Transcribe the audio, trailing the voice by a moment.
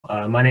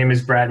My name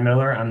is Brad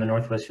Miller. I'm the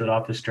Northwest Field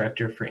Office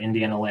Director for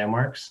Indiana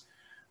Landmarks.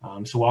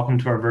 So welcome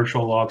to our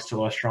virtual Logs to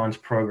Lustrons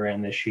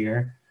program this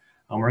year.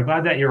 We're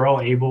glad that you're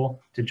all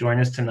able to join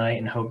us tonight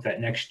and hope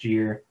that next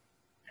year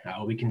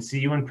we can see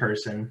you in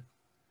person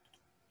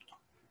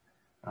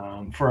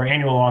for our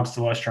annual Logs to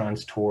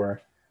Lustrons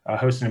tour,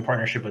 hosted in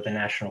partnership with the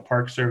National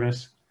Park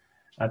Service.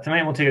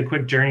 Tonight we'll take a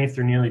quick journey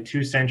through nearly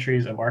 2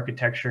 centuries of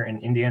architecture in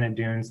Indiana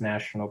Dunes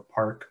National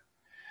Park.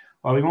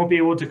 While we won't be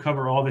able to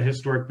cover all the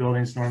historic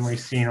buildings normally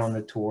seen on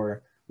the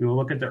tour, we will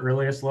look at the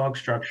earliest log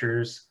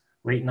structures,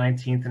 late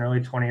 19th and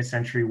early 20th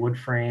century wood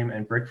frame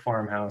and brick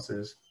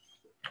farmhouses,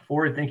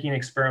 forward-thinking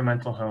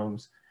experimental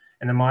homes,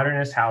 and the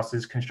modernist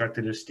houses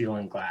constructed of steel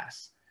and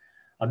glass.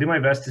 I'll do my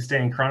best to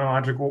stay in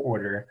chronological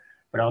order,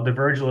 but I'll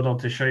diverge a little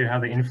to show you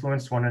how they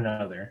influenced one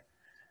another.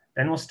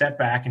 Then we'll step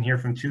back and hear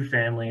from 2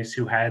 families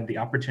who had the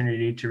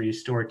opportunity to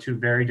restore 2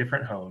 very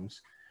different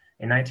homes,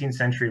 a 19th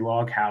century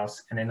log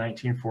house and a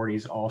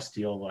 1940s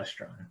all-steel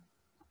Lustron.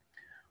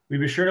 We'll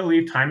be sure to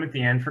leave time at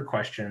the end for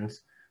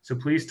questions, so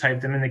please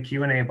type them in the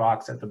Q&A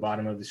box at the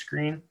bottom of the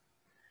screen.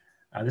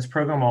 This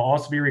program will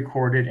also be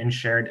recorded and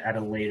shared at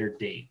a later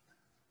date.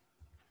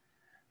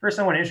 First,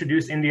 I want to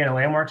introduce Indiana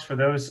Landmarks for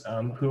those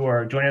who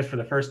are joining us for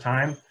the first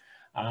time.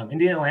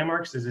 Indiana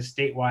Landmarks is a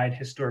statewide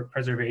historic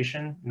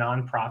preservation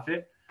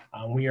nonprofit.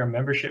 We are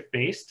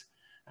membership-based,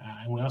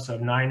 and we also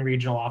have 9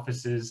 regional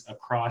offices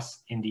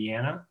across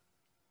Indiana.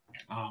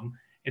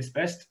 It's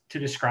best to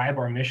describe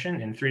our mission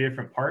in 3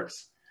 different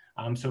parts.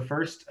 So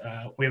first,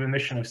 we have a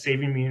mission of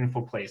saving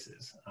meaningful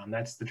places.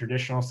 That's the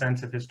traditional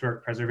sense of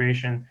historic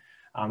preservation.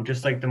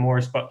 Just like the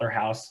Morris Butler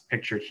House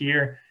pictured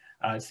here,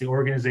 it's the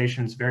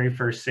organization's very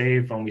first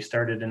save when we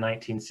started in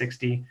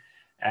 1960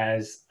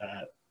 as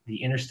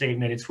the interstate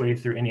made its way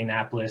through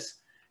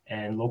Indianapolis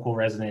and local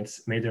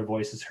residents made their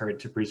voices heard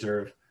to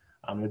preserve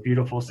the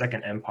beautiful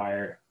Second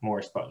Empire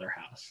Morris Butler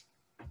House.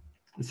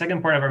 The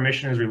second part of our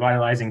mission is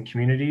revitalizing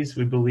communities.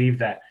 We believe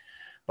that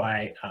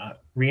by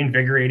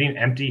reinvigorating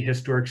empty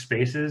historic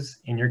spaces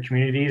in your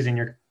communities, in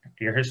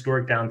your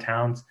historic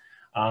downtowns,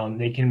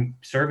 they can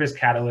serve as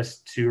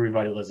catalysts to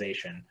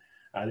revitalization.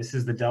 This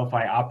is the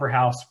Delphi Opera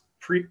House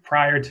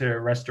prior to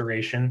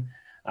restoration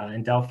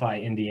in Delphi,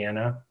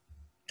 Indiana.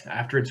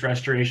 After its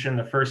restoration,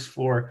 the first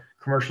floor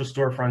commercial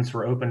storefronts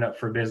were opened up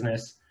for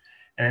business.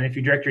 And then if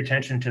you direct your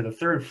attention to the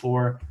 3rd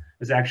floor,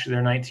 is actually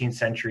their 19th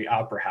century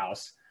opera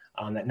house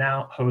that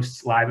now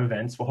hosts live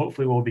events. Well,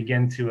 hopefully we'll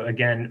begin to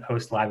again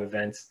host live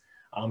events,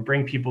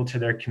 bring people to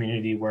their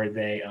community where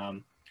they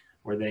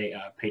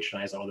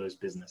patronize all those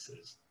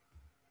businesses.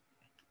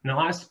 And the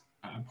last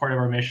part of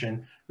our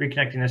mission,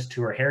 reconnecting us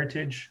to our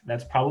heritage.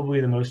 That's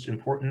probably the most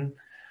important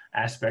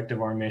aspect of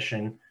our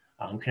mission,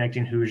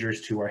 connecting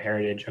Hoosiers to our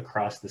heritage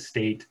across the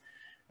state.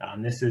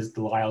 This is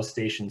the Lyle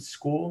Station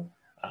School.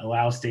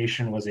 Lyle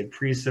Station was a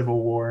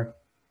pre-Civil War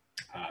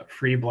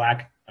free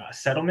Black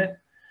settlement.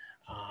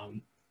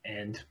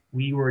 And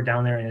we were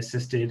down there and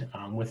assisted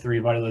with the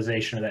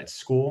revitalization of that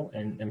school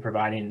and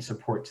providing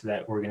support to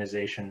that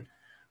organization,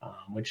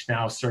 which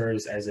now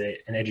serves as an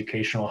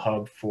educational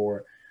hub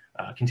for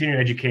continuing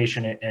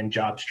education and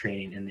jobs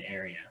training in the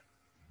area.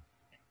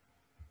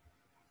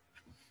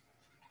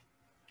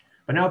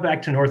 But now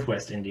back to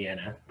Northwest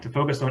Indiana to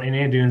focus on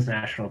Indiana Dunes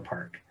National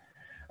Park.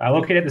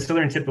 Located at the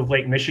southern tip of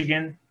Lake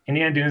Michigan,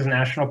 Indiana Dunes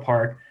National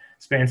Park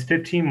spans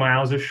 15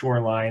 miles of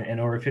shoreline and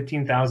over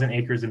 15,000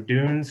 acres of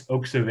dunes,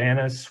 oak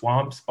savannas,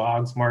 swamps,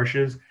 bogs,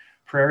 marshes,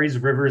 prairies,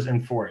 rivers,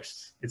 and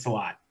forests. It's a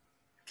lot.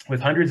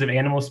 With hundreds of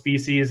animal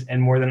species and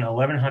more than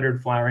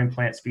 1,100 flowering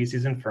plant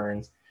species and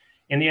ferns,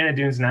 Indiana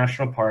Dunes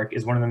National Park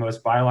is one of the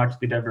most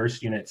biologically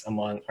diverse units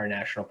among our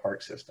national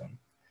park system.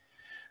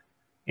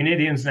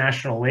 Indiana Dunes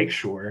National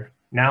Lakeshore,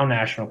 now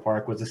National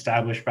Park, was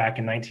established back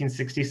in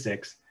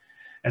 1966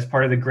 as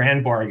part of the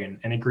Grand Bargain,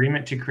 an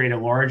agreement to create a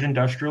large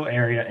industrial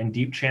area and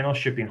deep channel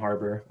shipping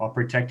harbor while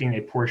protecting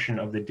a portion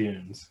of the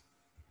dunes.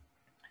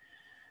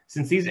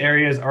 Since these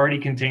areas already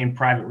contain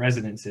private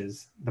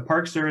residences, the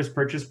Park Service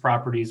purchased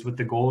properties with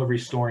the goal of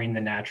restoring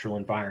the natural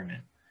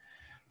environment.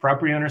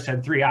 Property owners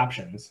had 3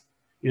 options: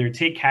 either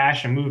take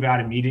cash and move out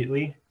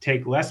immediately,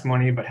 take less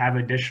money but have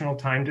additional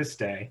time to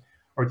stay,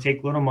 or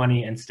take little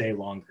money and stay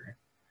longer.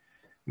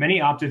 Many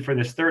opted for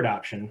this 3rd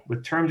option,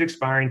 with terms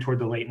expiring toward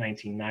the late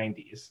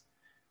 1990s.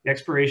 The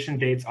expiration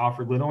dates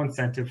offered little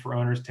incentive for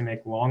owners to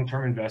make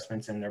long-term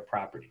investments in their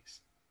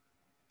properties.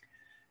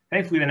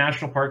 Thankfully, the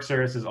National Park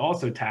Service is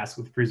also tasked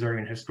with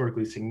preserving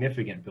historically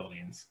significant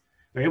buildings.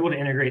 They're able to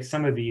integrate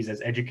some of these as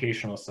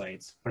educational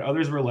sites, but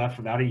others were left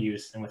without a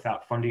use and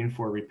without funding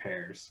for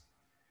repairs.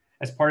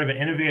 As part of an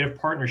innovative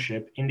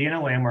partnership,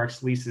 Indiana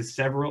Landmarks leases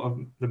several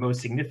of the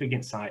most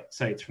significant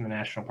sites from the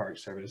National Park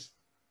Service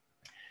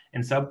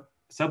and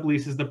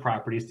subleases the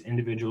properties to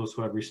individuals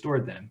who have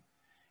restored them.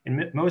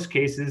 In most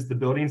cases, the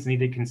buildings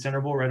needed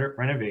considerable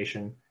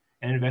renovation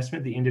and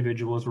investment the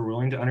individuals were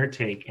willing to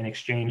undertake in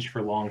exchange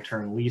for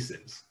long-term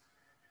leases.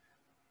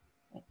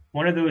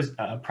 One of those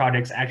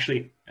projects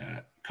actually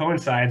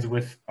coincides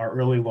with our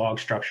early log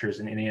structures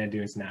in Indiana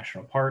Dunes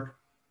National Park.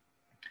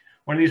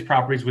 One of these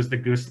properties was the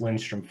Goose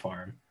Lindstrom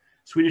Farm.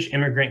 Swedish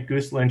immigrant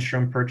Gus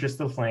Lindstrom purchased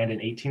the land in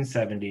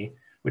 1870,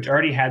 which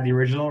already had the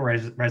original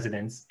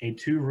residence, a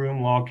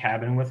 2-room log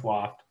cabin with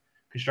loft,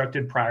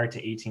 constructed prior to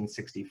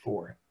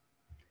 1864.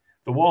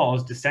 The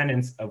Walls,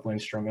 descendants of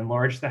Lindstrom,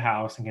 enlarged the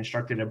house and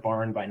constructed a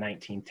barn by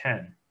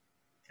 1910.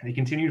 They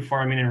continued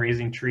farming and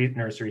raising tree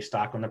nursery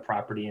stock on the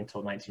property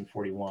until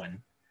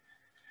 1941.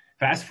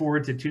 Fast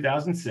forward to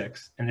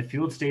 2006, and the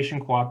Field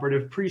Station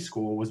Cooperative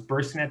Preschool was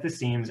bursting at the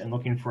seams and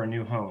looking for a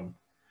new home.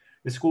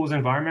 The school's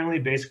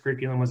environmentally based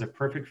curriculum was a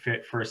perfect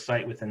fit for a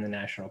site within the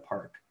national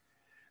park.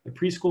 The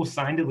preschool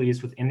signed a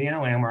lease with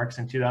Indiana Landmarks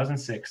in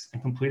 2006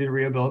 and completed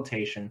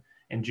rehabilitation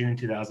in June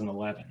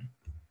 2011.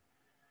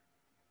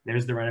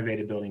 There's the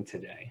renovated building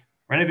today.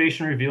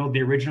 Renovation revealed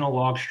the original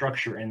log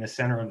structure in the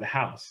center of the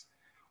house.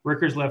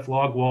 Workers left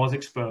log walls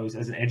exposed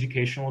as an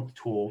educational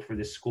tool for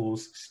the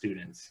school's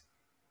students.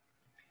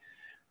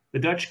 The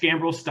Dutch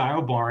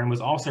gambrel-style barn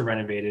was also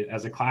renovated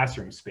as a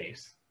classroom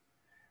space.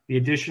 The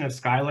addition of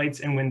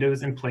skylights and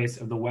windows in place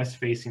of the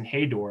west-facing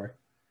hay door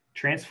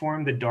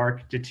transformed the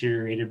dark,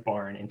 deteriorated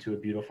barn into a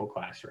beautiful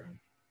classroom.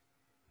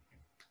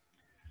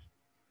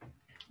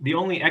 The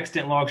only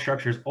extant log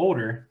structures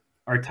older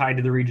are tied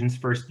to the region's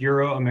first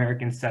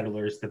Euro-American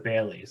settlers, the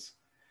Baileys.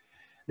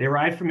 They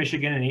arrived from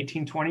Michigan in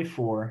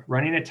 1824,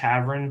 running a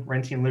tavern,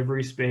 renting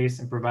livery space,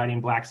 and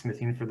providing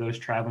blacksmithing for those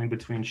traveling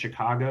between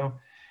Chicago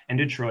and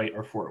Detroit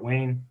or Fort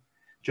Wayne.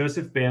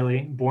 Joseph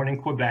Bailey, born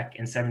in Quebec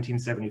in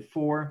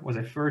 1774, was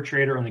a fur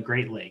trader on the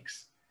Great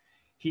Lakes.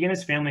 He and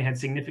his family had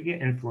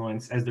significant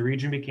influence as the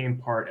region became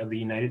part of the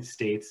United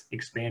States'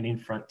 expanding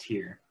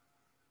frontier.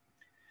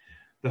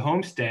 The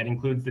homestead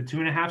includes the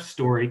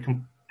 2.5-story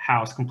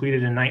house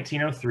completed in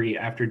 1903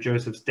 after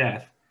Joseph's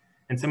death,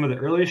 and some of the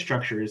earliest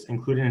structures,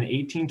 including an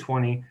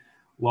 1820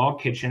 log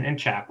kitchen and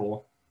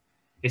chapel,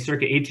 a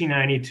circa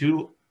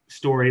 1892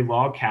 story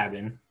log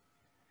cabin,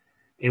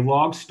 a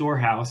log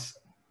storehouse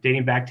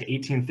dating back to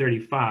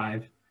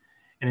 1835,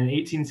 and an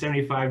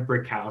 1875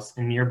 brick house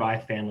in nearby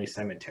family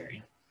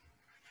cemetery.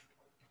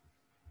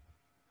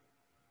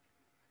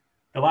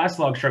 The last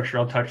log structure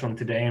I'll touch on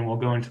today, and we'll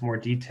go into more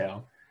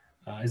detail,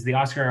 is the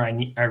Oscar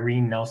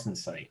Irene Nelson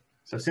site.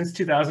 So since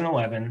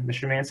 2011, the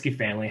Shymanski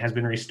family has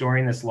been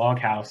restoring this log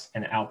house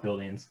and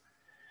outbuildings.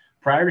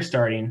 Prior to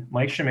starting,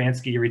 Mike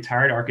Shymanski, a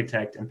retired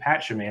architect, and Pat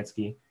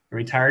Shymanski, a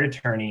retired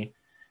attorney,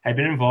 had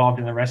been involved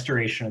in the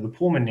restoration of the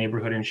Pullman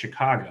neighborhood in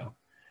Chicago.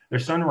 Their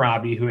son,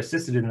 Robbie, who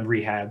assisted in the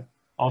rehab,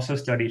 also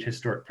studied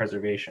historic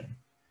preservation.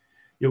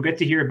 You'll get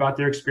to hear about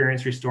their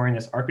experience restoring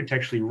this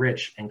architecturally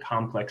rich and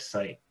complex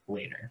site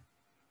later.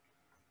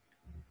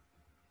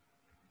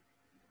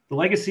 The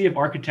legacy of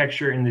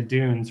architecture in the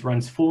dunes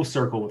runs full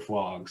circle with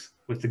logs,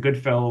 with the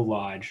Goodfellow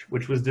Lodge,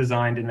 which was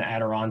designed in the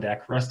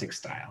Adirondack rustic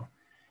style.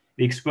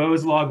 The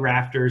exposed log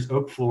rafters,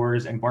 oak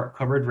floors, and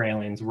bark-covered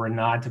railings were a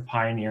nod to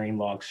pioneering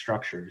log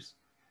structures.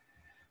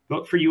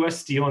 Built for U.S.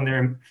 Steel and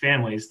their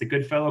families, the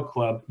Goodfellow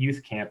Club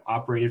Youth Camp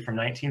operated from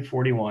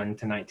 1941 to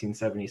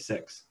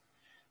 1976.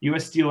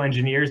 U.S. Steel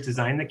engineers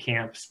designed the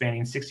camp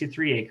spanning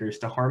 63 acres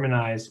to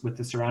harmonize with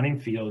the surrounding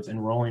fields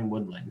and rolling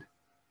woodland.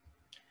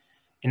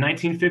 In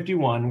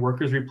 1951,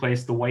 workers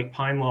replaced the white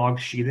pine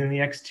logs sheathing the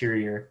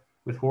exterior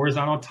with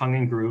horizontal tongue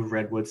and groove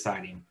redwood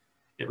siding.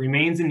 It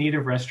remains in need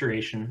of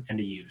restoration and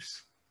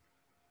use.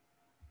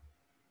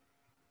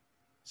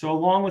 So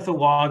along with the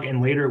log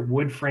and later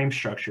wood frame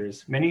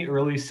structures, many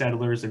early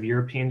settlers of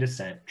European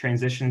descent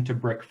transitioned to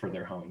brick for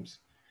their homes.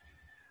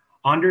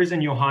 Anders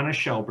and Johanna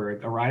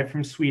Kjellberg arrived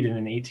from Sweden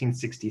in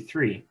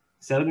 1863,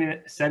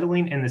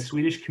 settling in the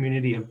Swedish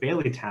community of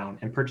Baileytown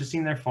and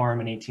purchasing their farm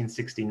in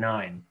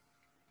 1869.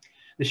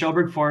 The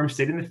Kjellberg farm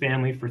stayed in the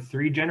family for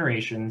 3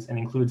 generations and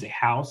includes a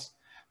house,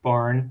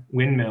 barn,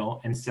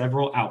 windmill, and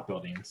several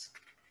outbuildings.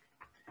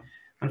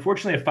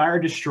 Unfortunately, a fire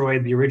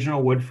destroyed the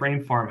original wood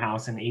frame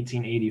farmhouse in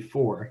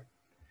 1884.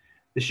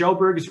 The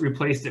Kjellbergs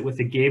replaced it with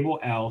a Gable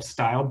L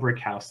style brick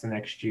house the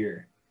next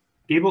year.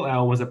 Gable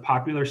L was a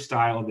popular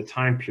style of the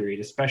time period,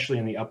 especially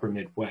in the upper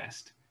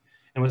Midwest,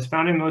 and was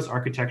found in most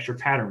architecture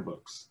pattern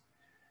books.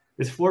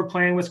 This floor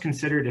plan was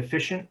considered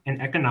efficient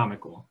and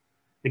economical.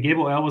 The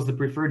Gable L was the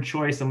preferred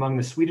choice among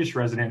the Swedish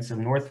residents of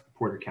North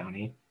Porter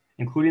County,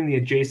 including the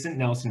adjacent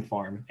Nelson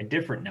farm, a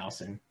different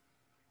Nelson.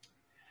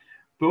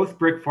 Both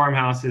brick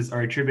farmhouses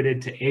are attributed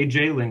to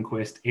A.J.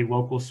 Lindquist, a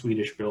local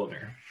Swedish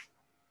builder.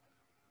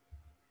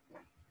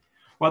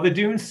 While the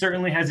Dunes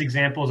certainly has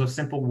examples of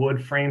simple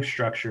wood frame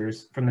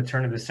structures from the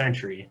turn of the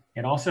century,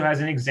 it also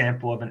has an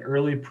example of an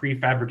early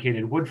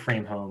prefabricated wood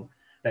frame home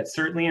that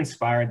certainly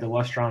inspired the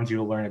Lustrons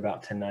you'll learn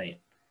about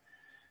tonight.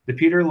 The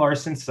Peter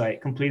Larson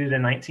site, completed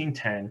in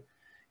 1910,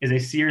 is a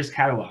Sears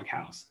catalog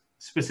house,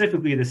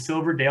 specifically the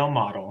Silverdale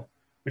model,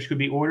 which could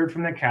be ordered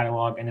from the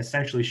catalog and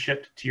essentially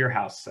shipped to your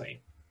house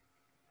site.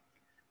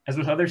 As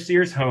with other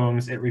Sears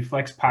homes, it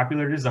reflects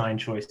popular design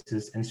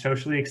choices and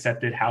socially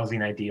accepted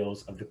housing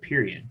ideals of the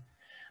period.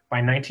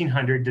 By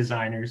 1900,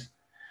 designers,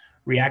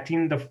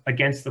 reacting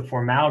against the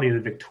formality of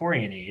the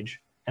Victorian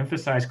age,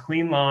 emphasized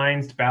clean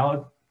lines,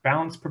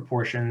 balanced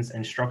proportions,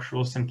 and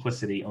structural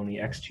simplicity on the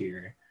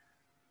exterior.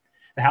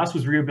 The house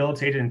was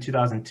rehabilitated in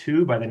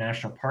 2002 by the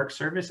National Park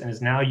Service and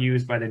is now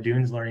used by the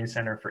Dunes Learning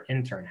Center for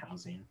intern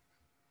housing.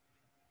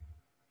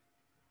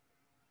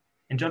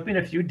 And jumping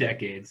a few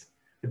decades,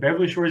 the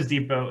Beverly Shores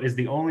Depot is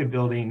the only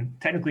building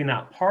technically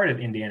not part of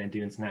Indiana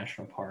Dunes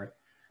National Park,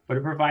 but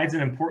it provides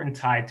an important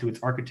tie to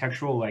its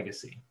architectural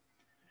legacy.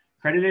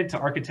 Credited to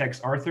architects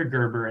Arthur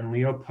Gerber and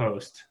Leo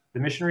Post, the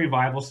Mission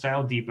Revival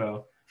style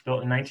depot,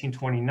 built in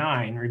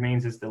 1929,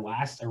 remains as the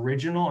last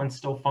original and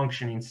still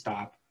functioning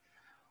stop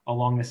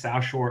along the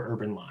South Shore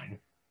urban line.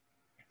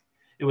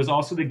 It was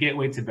also the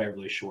gateway to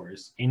Beverly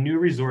Shores, a new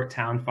resort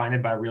town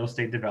founded by real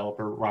estate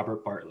developer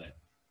Robert Bartlett.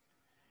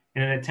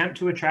 In an attempt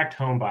to attract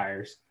home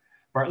buyers,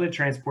 Bartlett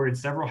transported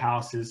several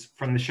houses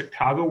from the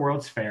Chicago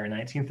World's Fair in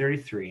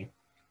 1933,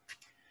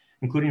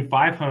 including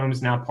 5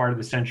 homes now part of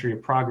the Century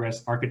of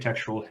Progress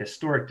Architectural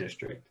Historic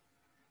District.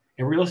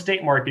 A real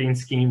estate marketing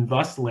scheme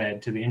thus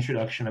led to the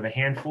introduction of a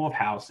handful of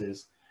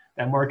houses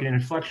that mark an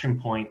inflection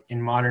point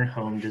in modern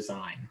home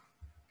design.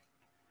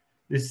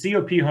 The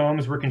COP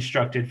homes were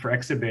constructed for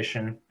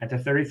exhibition at the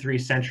 33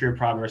 Century of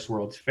Progress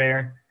World's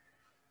Fair.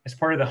 As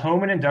part of the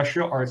Home and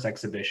Industrial Arts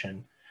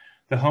exhibition,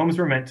 the homes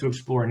were meant to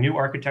explore new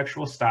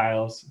architectural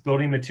styles,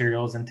 building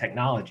materials, and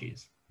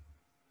technologies.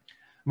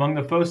 Among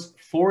the most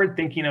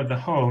forward-thinking of the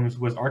homes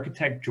was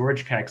architect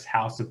George Keck's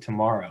House of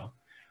Tomorrow,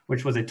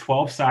 which was a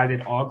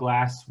 12-sided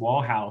all-glass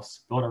wall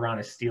house built around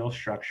a steel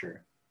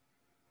structure.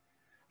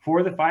 4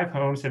 of the 5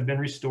 homes have been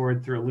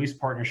restored through a lease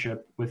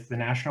partnership with the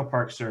National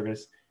Park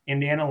Service,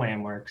 Indiana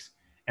Landmarks,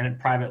 and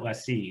private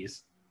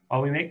lessees,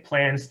 while we make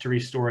plans to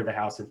restore the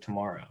House of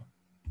Tomorrow.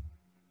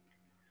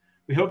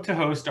 We hope to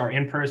host our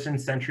in-person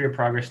Century of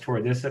Progress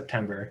tour this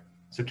September,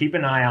 so keep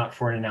an eye out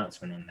for an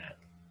announcement on that.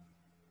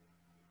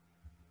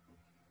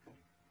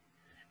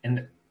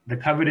 And the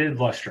coveted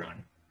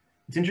Lustron.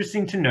 It's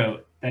interesting to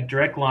note that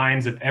direct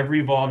lines of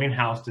every evolving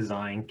house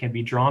design can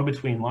be drawn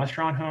between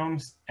Lustron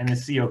homes and the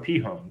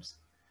COP homes.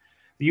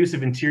 The use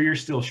of interior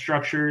steel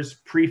structures,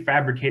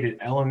 prefabricated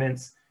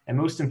elements, and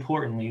most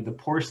importantly, the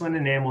porcelain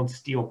enameled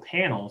steel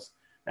panels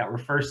that were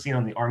first seen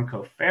on the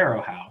Armco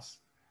Faro house.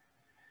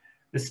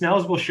 The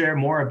Snells will share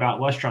more about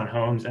Lustron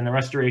homes and the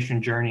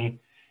restoration journey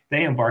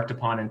they embarked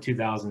upon in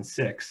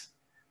 2006.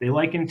 They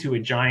likened to a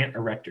giant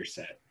erector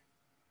set.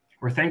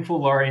 We're thankful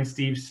Laurie and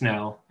Steve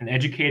Snell, an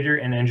educator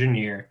and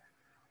engineer,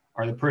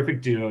 are the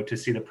perfect duo to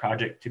see the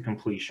project to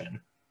completion.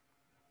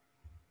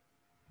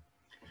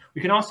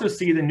 We can also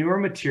see the newer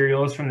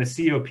materials from the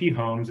COP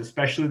homes,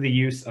 especially the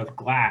use of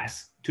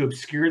glass to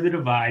obscure the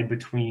divide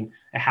between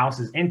a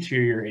house's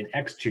interior and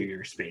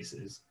exterior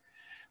spaces.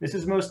 This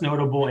is most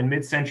notable in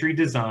mid-century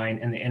design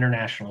and the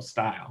international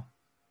style.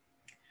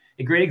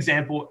 A great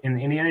example in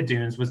the Indiana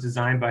Dunes was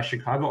designed by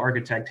Chicago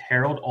architect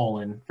Harold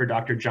Olin for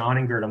Dr. John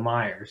and Gerda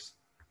Myers.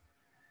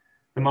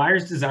 The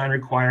Myers design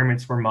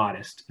requirements were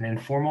modest: an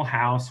informal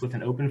house with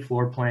an open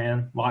floor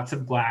plan, lots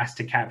of glass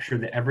to capture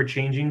the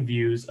ever-changing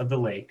views of the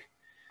lake,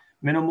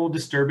 minimal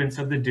disturbance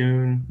of the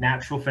dune,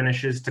 natural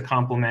finishes to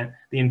complement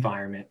the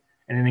environment,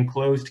 and an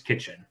enclosed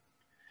kitchen.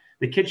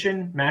 The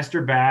kitchen,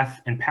 master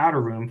bath, and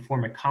powder room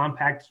form a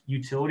compact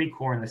utility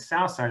core in the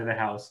south side of the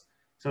house,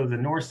 so the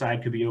north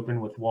side could be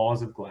opened with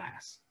walls of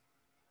glass.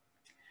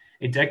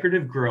 A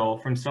decorative grill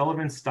from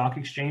Sullivan's Stock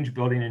Exchange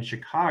building in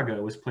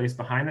Chicago was placed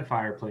behind the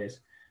fireplace,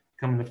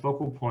 becoming the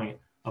focal point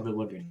of the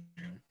living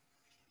room.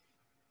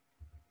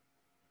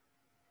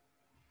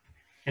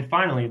 And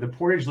finally, the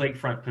Portage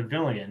Lakefront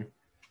Pavilion,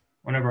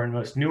 one of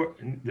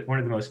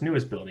the most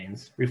newest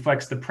buildings,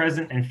 reflects the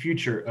present and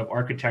future of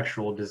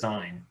architectural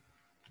design.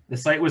 The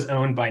site was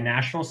owned by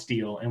National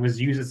Steel and was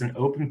used as an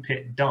open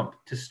pit dump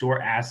to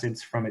store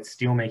acids from its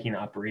steelmaking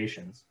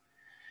operations.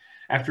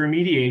 After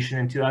remediation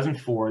in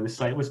 2004, the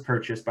site was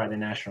purchased by the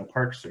National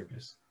Park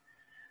Service.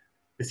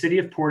 The City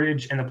of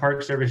Portage and the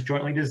Park Service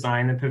jointly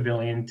designed the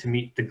pavilion to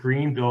meet the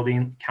Green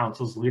Building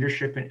Council's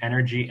Leadership in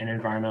Energy and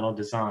Environmental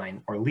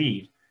Design, or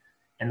LEED,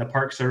 and the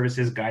Park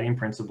Service's guiding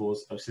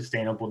principles of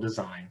sustainable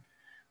design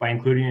by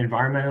including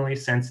environmentally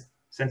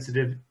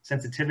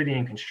sensitivity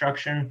in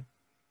construction,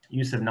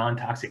 use of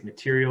non-toxic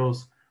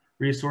materials,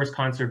 resource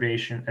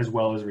conservation, as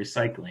well as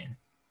recycling.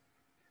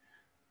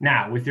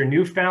 Now, with your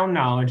newfound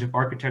knowledge of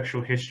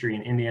architectural history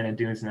in Indiana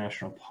Dunes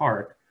National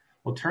Park,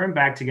 we'll turn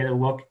back to get a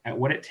look at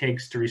what it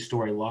takes to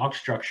restore a log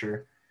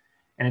structure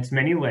and its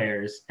many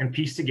layers and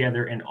piece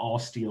together an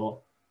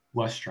all-steel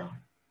Lustron.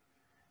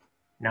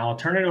 Now I'll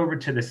turn it over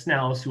to the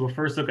Snells, who will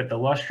first look at the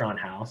Lustron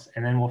house,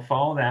 and then we'll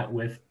follow that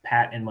with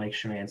Pat and Mike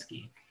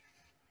Shymanski.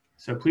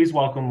 So please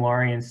welcome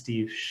Laurie and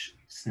Steve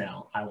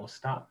Snell. I will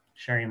stop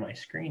sharing my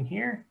screen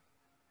here.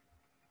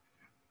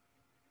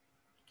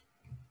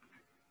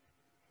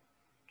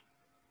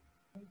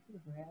 Thank you,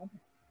 Brad.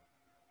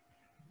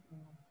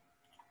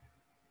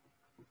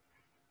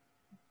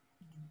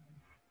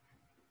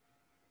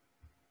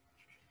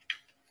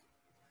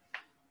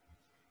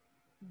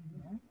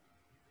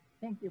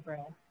 Thank you,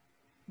 Brad.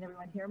 Can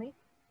everyone hear me?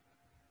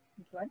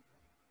 Good.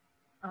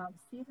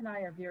 Steve and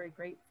I are very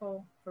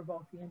grateful for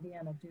both the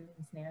Indiana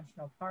Dunes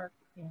National Park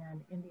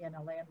and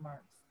Indiana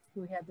Landmarks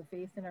who had the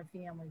faith in her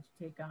family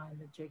to take on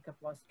the Jacob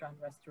Lustron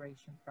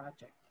restoration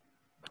project.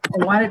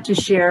 I wanted to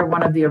share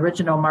one of the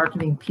original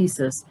marketing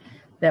pieces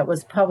that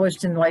was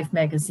published in Life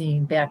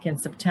magazine back in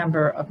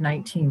September of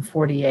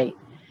 1948.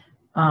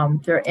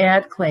 Their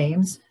ad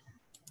claims.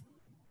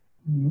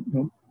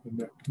 Nope, go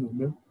back a little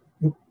bit.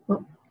 Nope.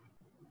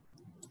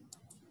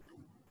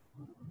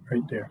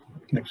 Right there.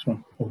 Next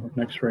one. Over.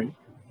 Next right.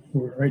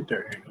 Over. Right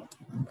there. Here you go.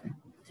 Okay.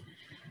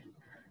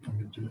 I'm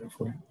going to do that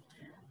for you.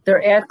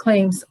 Their ad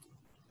claims.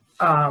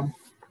 Sorry,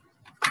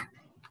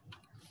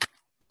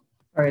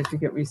 I have to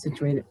get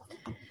resituated.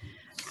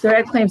 Their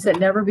ad claims that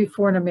never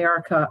before in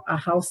America a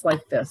house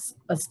like this,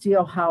 a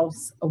steel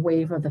house, a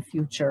wave of the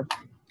future.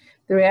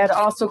 Their ad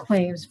also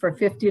claims for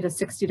 $50 to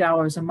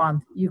 $60 a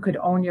month, you could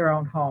own your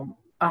own home,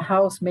 a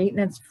house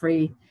maintenance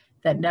free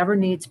that never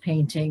needs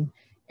painting,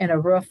 and a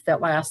roof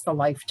that lasts a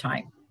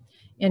lifetime.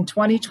 In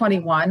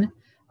 2021,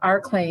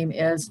 our claim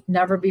is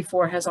never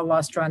before has a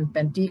Lustron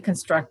been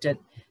deconstructed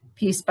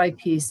piece by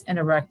piece and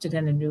erected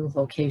in a new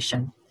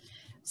location.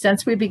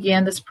 Since we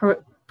began this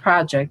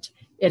project,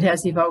 it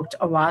has evoked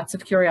lots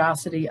of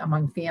curiosity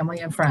among family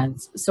and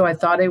friends. So I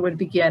thought I would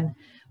begin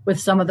with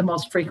some of the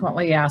most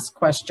frequently asked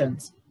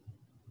questions.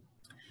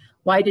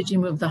 Why did you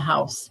move the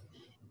house?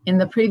 In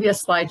the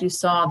previous slide, you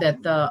saw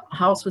that the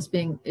house was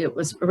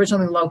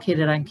originally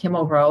located on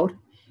Kimmel Road,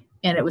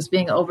 and it was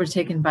being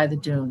overtaken by the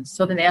dunes.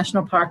 So the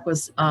national park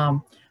was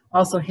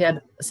also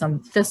had some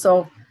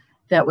thistle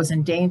that was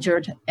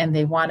endangered, and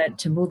they wanted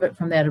to move it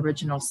from that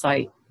original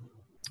site.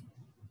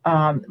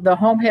 The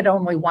home had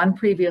only one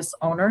previous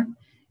owner,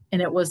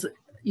 and it was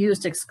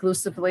used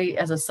exclusively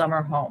as a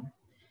summer home.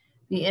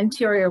 The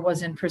interior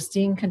was in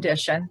pristine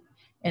condition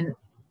and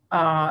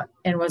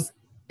was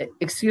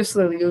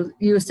exclusively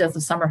used as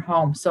a summer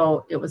home,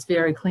 so it was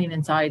very clean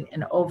inside.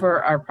 And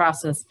over our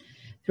process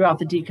throughout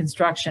the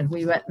deconstruction,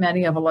 we met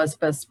many of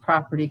Elizabeth's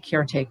property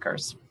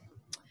caretakers.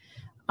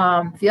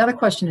 The other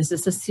question is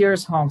this a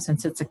Sears home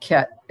since it's a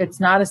kit? It's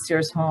not a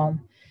Sears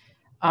home.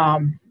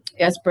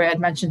 As Brad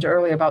mentioned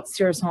earlier about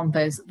Sears home,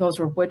 those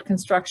were wood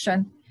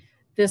construction.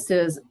 This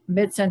is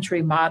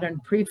mid-century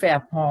modern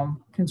prefab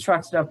home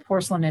constructed of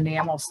porcelain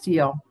enamel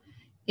steel,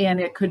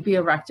 and it could be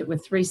erected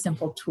with three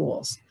simple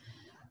tools: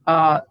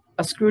 a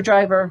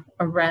screwdriver,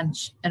 a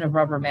wrench, and a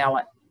rubber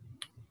mallet.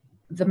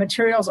 The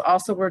materials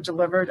also were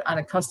delivered on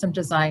a custom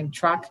designed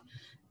truck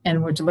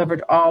and were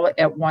delivered all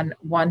at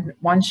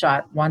one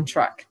shot, one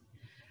truck.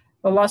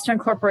 The Lustron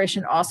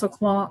Corporation also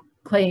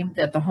claimed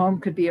that the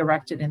home could be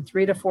erected in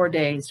 3 to 4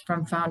 days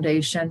from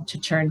foundation to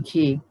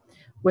turnkey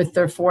with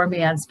their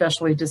 4-man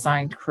specially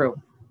designed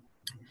crew.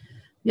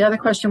 The other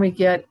question we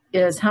get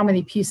is how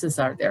many pieces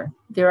are there?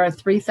 There are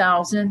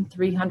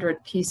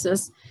 3,300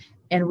 pieces,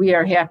 and we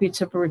are happy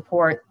to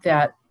report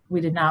that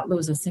we did not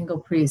lose a single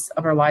piece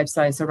of our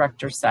life-size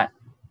erector set.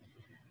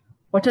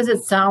 What does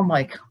it sound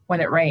like when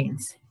it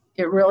rains?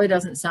 It really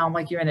doesn't sound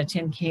like you're in a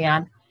tin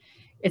can.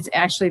 It's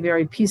actually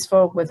very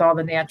peaceful with all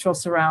the natural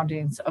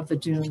surroundings of the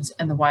dunes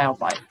and the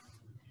wildlife.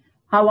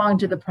 How long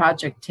did the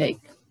project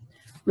take?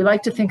 We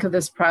like to think of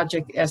this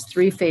project as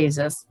 3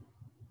 phases.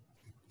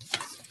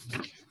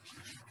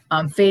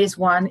 Phase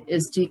 1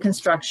 is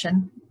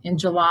deconstruction. In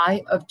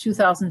July of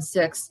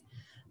 2006,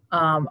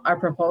 our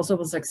proposal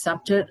was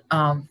accepted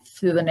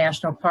through the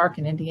National Park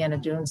and Indiana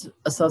Dunes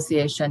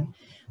Association.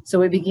 So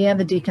we began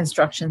the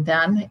deconstruction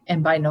then,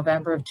 and by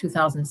November of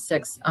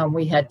 2006,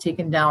 we had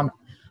taken down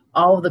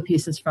all of the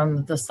pieces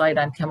from the site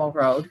on Kimmel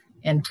Road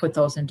and put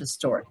those into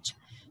storage.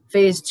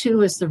 Phase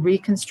 2 is the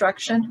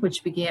reconstruction,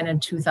 which began in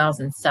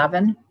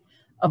 2007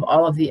 of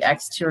all of the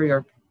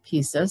exterior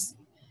pieces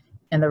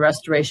and the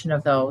restoration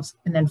of those.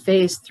 And then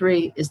phase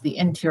 3 is the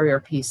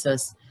interior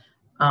pieces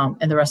and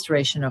the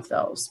restoration of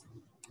those.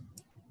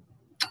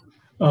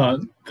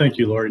 Thank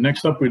you, Laurie.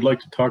 Next up, we'd like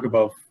to talk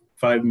about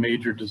 5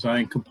 major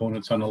design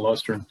components on the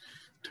Lustron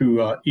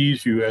to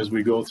ease you as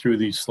we go through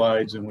these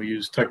slides and we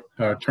use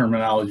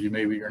terminology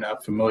maybe you're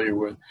not familiar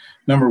with.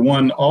 Number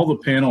 1, all the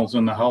panels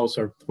in the house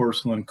are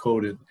porcelain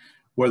coated,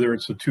 whether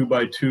it's the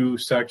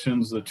 2x2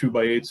 sections, the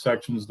 2x8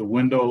 sections, the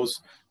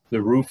windows,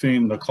 the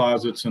roofing, the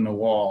closets, and the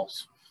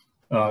walls.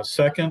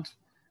 Second,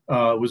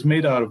 was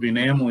made out of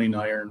enameling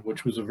iron,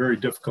 which was a very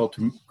difficult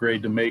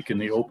grade to make in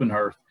the open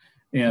hearth.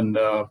 And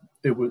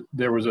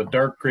there was a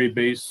dark gray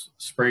base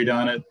sprayed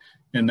on it,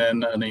 and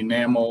then an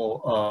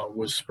enamel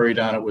was sprayed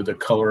on it with the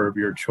color of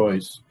your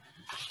choice.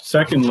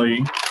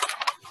 Secondly,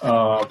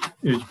 as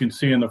you can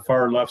see on the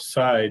far left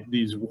side,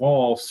 these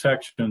wall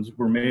sections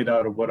were made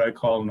out of what I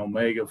call an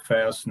omega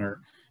fastener.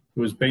 It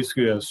was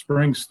basically a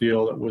spring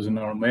steel that was an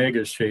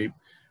omega shape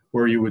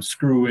where you would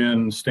screw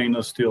in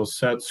stainless steel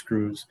set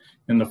screws.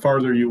 And the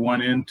farther you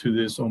went into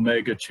this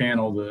omega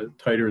channel, the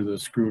tighter the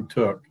screw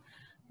took.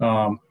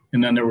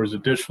 And then there was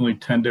additionally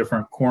 10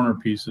 different corner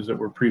pieces that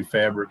were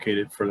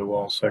prefabricated for the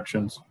wall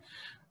sections.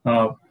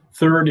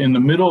 Third, in the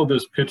middle of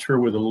this picture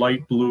with a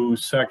light blue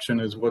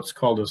section is what's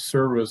called a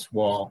service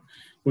wall.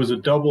 It was a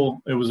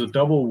double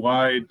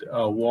wide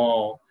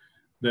wall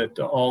that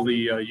all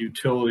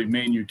the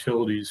main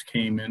utilities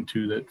came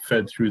into that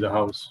fed through the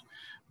house.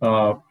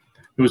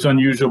 It It was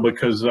unusual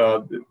because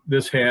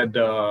this had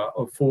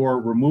 4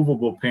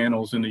 removable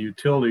panels in the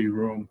utility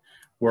room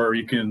where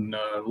you can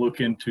look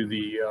into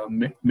the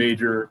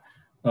major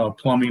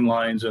plumbing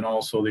lines and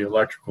also the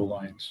electrical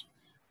lines.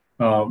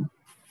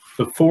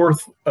 The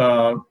fourth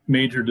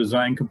major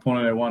design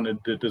component I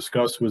wanted to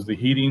discuss was the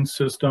heating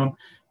system.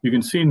 You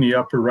can see in the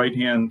upper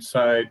right-hand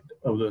side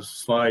of the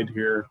slide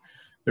here,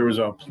 there was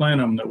a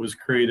plenum that was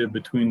created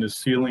between the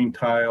ceiling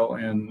tile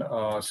and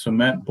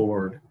cement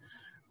board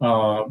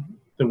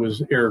that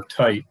was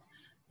airtight.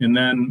 And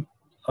then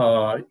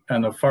on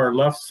the far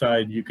left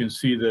side, you can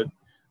see that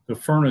the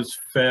furnace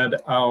fed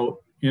out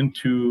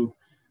into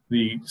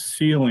the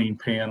ceiling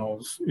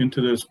panels,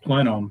 into this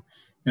plenum.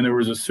 And there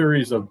was a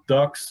series of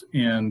ducts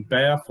and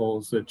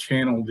baffles that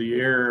channeled the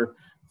air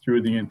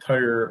through the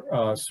entire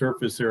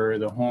surface area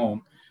of the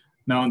home.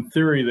 Now, in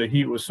theory, the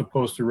heat was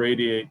supposed to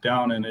radiate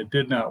down, and it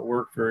did not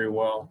work very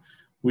well.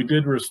 We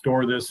did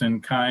restore this in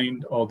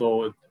kind,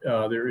 although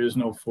there is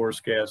no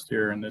forced gas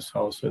air in this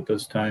house at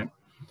this time.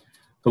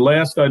 The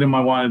last item I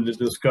wanted to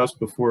discuss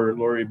before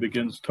Laurie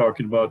begins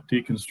talking about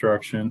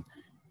deconstruction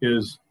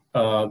is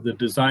the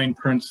design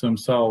prints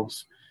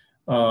themselves.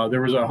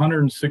 There was a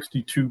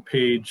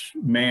 162-page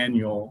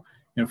manual,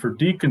 and for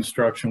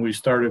deconstruction, we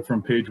started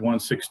from page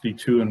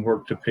 162 and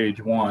worked to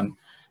page 1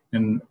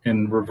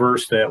 and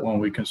reversed that when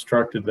we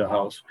constructed the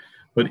house.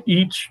 But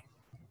each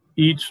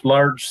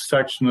large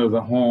section of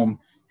the home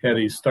had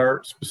a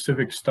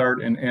specific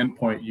start and end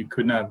point you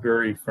could not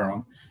vary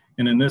from.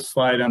 And in this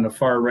slide on the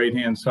far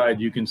right-hand side,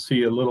 you can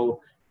see a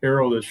little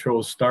arrow that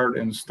shows start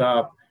and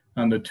stop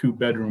on the 2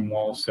 bedroom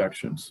wall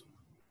sections.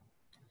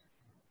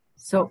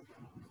 So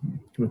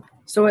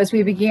as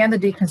we began the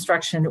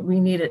deconstruction,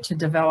 we needed to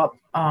develop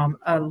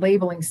a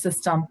labeling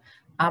system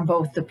on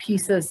both the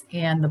pieces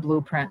and the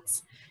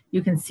blueprints.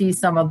 You can see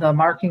some of the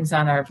markings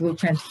on our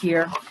blueprint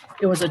here.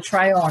 It was a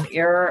trial and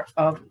error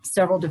of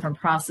several different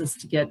processes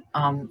to get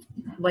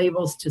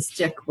labels to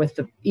stick with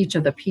each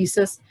of the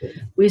pieces.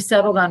 We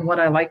settled on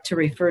what I like to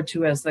refer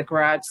to as the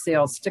garage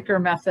sale sticker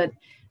method,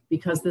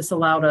 because this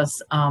allowed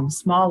us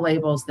small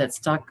labels that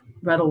stuck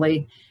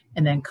readily,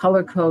 and then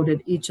color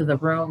coded each of the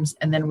rooms,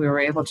 and then we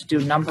were able to do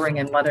numbering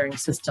and lettering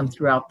system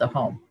throughout the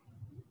home.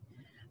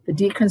 The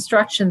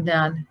deconstruction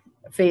then,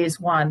 phase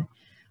 1,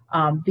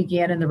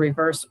 began in the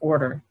reverse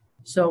order.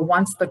 So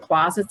once the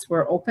closets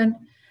were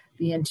open,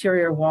 the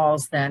interior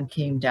walls then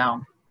came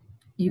down.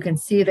 You can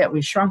see that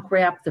we shrunk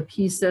wrapped the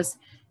pieces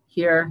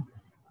here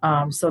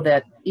so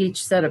that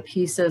each set of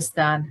pieces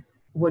then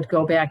would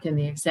go back in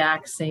the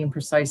exact same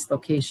precise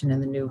location in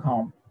the new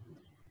home.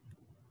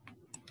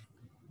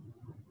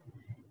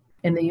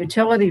 In the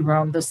utility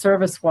room, the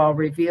service wall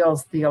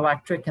reveals the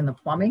electric and the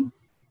plumbing.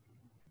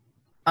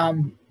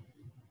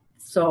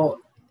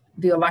 So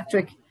the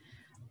electric,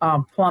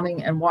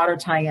 plumbing, and water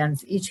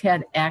tie-ins each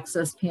had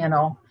access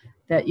panel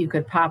that you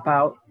could pop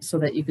out so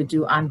that you could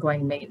do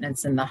ongoing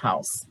maintenance in the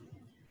house.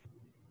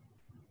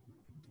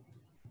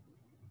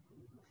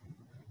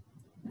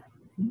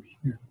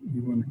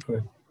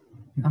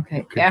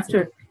 Okay,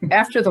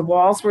 after the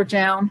walls were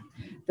down,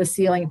 the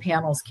ceiling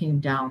panels came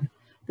down.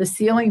 The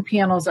ceiling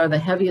panels are the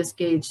heaviest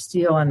gauge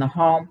steel in the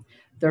home.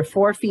 They're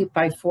 4 feet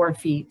by 4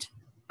 feet.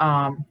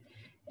 And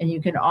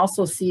you can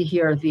also see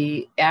here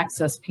the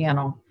access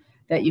panel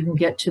that you can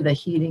get to the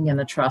heating and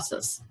the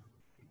trusses.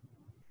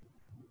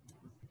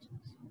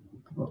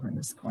 Over in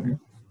this corner.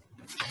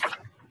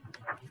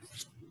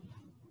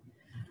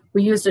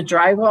 We used a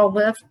drywall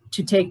lift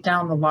to take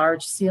down the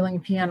large ceiling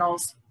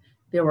panels.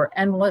 There were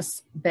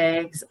endless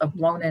bags of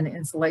blown-in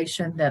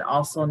insulation that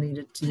also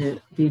needed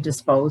to be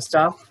disposed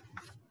of.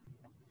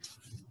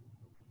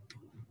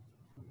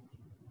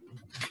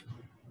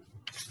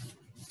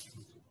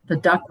 The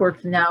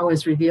ductwork now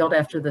is revealed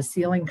after the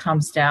ceiling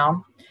comes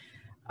down.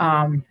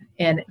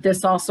 And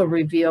this also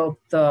revealed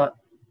the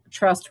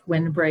trussed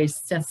wind brace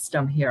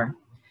system here.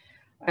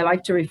 I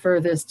like to refer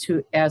this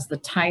to as the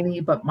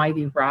tiny but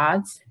mighty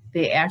rods.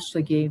 They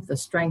actually gave the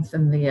strength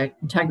and the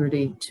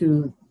integrity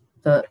to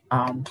the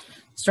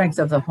strength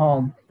of the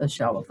home, the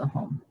shell of the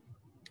home.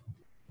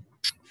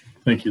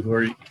 Thank you,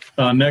 Laurie.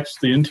 Next,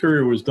 the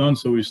interior was done,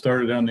 so we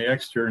started on the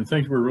exterior, and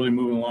things were really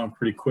moving along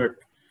pretty quick.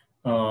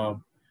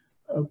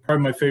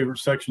 Probably my favorite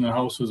section of the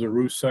house is the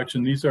roof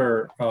section. These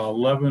are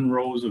 11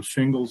 rows of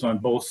shingles on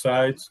both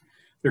sides.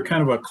 They're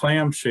kind of a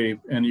clam shape,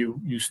 and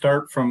you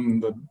start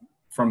from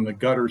the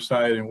gutter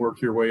side and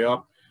work your way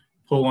up,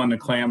 pull on the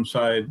clam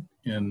side,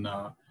 and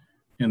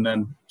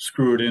then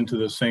screw it into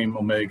the same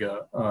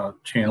omega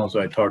channels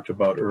I talked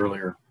about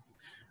earlier.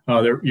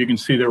 There you can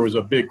see there was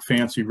a big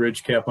fancy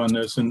ridge cap on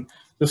this, and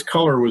this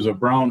color was a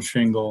brown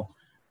shingle,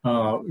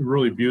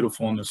 really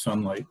beautiful in the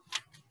sunlight.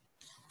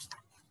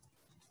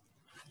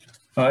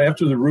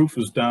 After the roof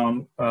was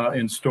down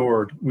and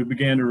stored, we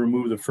began to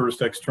remove the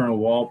first external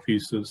wall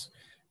pieces.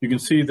 You can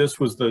see this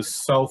was the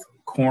south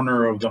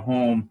corner of the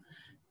home.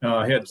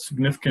 Had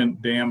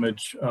significant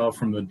damage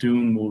from the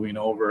dune moving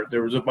over it.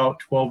 There was about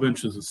 12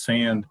 inches of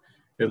sand,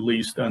 at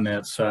least, on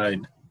that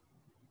side.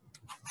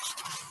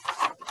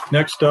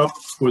 Next up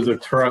was the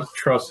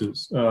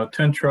trusses.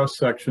 10 truss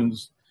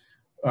sections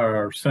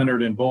are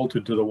centered and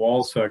bolted to the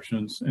wall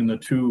sections, and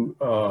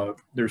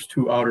there's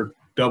two outer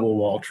double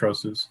wall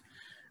trusses.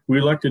 We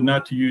elected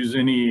not to use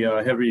any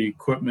heavy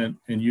equipment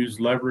and use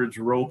leverage,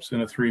 ropes,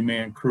 and a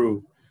 3-man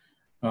crew.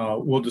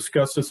 We'll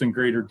discuss this in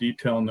greater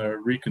detail in the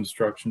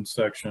reconstruction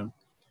section.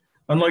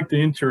 Unlike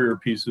the interior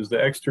pieces, the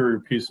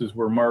exterior pieces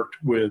were marked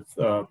with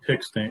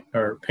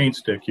paint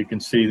stick. You can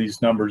see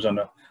these numbers on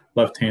the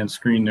left-hand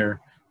screen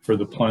there for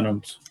the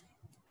plenums.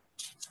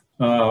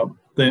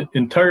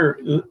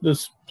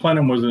 This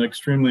plenum was an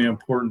extremely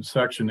important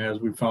section, as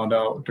we found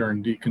out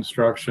during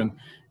deconstruction.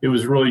 It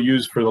was really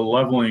used for the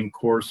leveling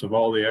course of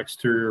all the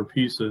exterior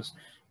pieces,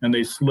 and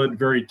they slid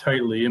very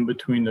tightly in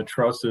between the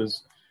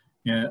trusses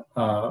and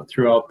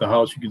throughout the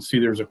house. You can see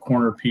there's a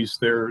corner piece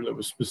there that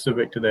was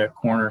specific to that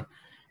corner,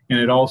 and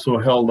it also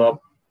held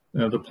up,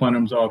 the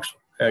plenums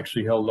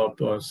actually held up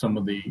some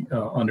of the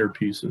under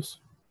pieces.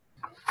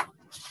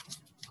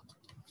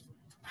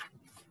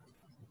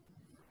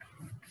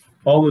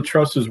 All the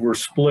trusses were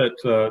split.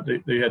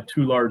 They had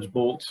two large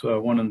bolts,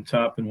 one on the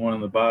top and one on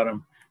the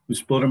bottom. We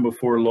split them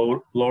before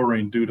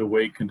lowering due to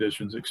weight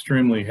conditions.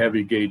 Extremely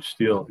heavy gauge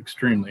steel,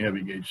 extremely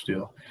heavy gauge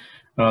steel.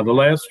 The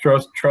last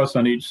truss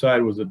on each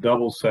side was a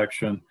double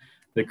section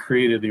that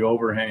created the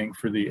overhang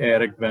for the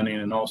attic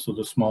venting and also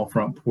the small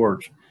front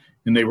porch.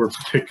 And they were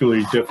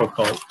particularly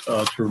difficult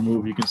to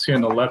remove. You can see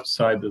on the left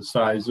side the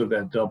size of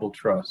that double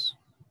truss.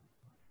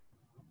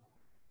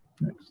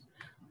 Next.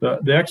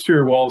 The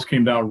exterior walls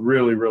came down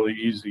really, really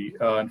easy.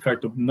 In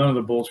fact, none of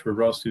the bolts were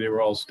rusty. They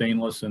were all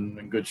stainless and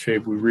in good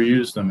shape. We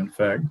reused them, in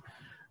fact,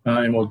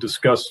 and we'll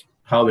discuss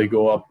how they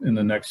go up in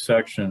the next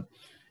section.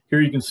 Here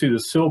you can see the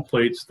sill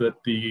plates that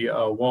the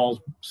wall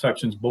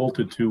sections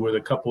bolted to with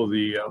a couple of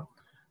the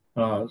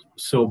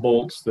sill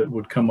bolts that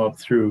would come up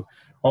through.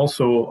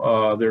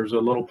 Also, there's a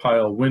little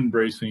pile of wind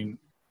bracing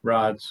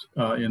rods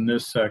in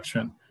this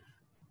section.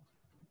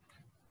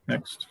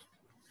 Next.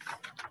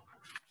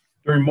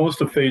 During most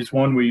of phase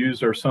one, we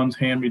used our son's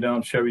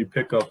hand-me-down Chevy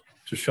pickup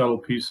to shuttle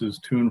pieces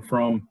to and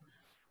from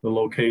the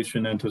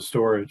location and to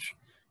storage.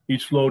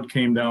 Each load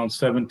came down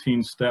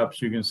 17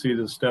 steps. You can see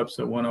the steps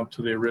that went up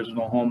to the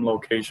original home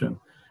location.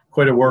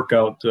 Quite a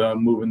workout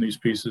moving these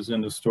pieces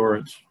into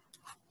storage.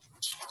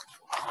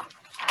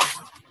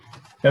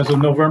 As of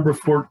November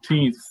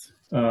 14th,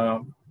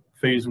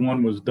 phase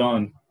one was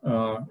done,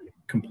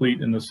 complete,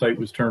 and the site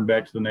was turned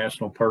back to the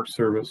National Park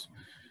Service.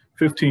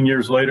 15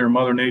 years later,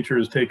 Mother Nature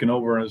has taken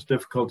over, and it's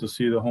difficult to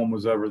see the home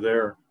was ever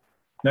there.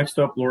 Next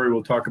up, Laurie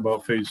will talk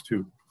about phase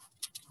two.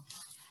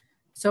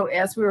 So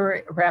as we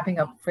were wrapping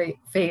up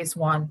phase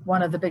one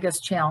of the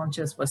biggest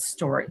challenges was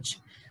storage.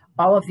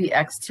 All of the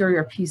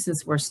exterior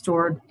pieces were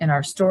stored in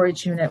our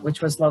storage unit,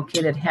 which was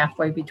located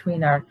halfway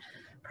between our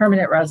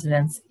permanent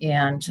residence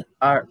and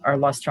our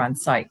Lustron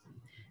site.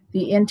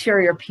 The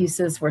interior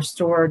pieces were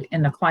stored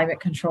in a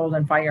climate-controlled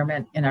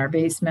environment in our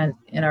basement,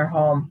 in our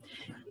home,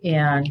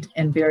 and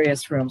in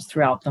various rooms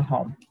throughout the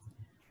home.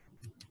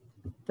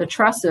 The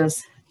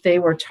trusses, they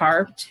were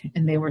tarped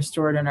and they were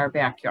stored in our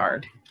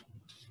backyard.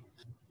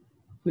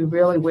 We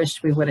really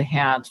wished we would have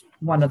had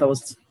one of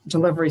those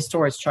delivery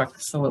storage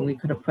trucks so that we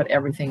could have put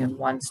everything in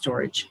one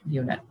storage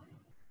unit.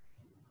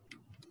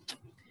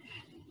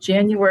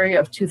 January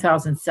of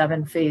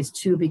 2007, phase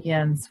two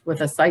begins with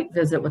a site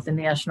visit with the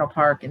National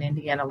Park and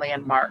Indiana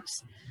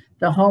landmarks.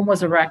 The home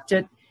was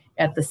erected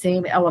at the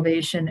same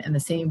elevation and the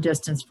same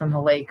distance from the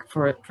lake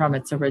from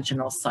its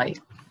original site.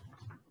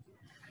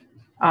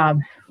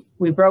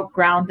 We broke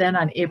ground then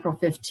on April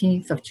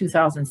 15th of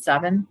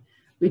 2007.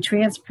 We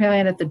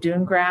transplanted the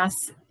dune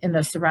grass in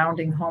the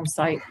surrounding home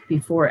site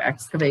before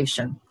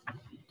excavation.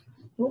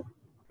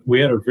 We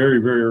had a very,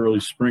 very early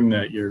spring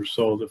that year,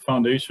 so the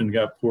foundation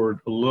got poured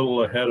a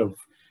little ahead of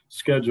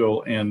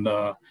schedule, and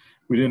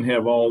we didn't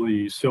have all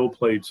the sill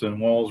plates and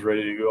walls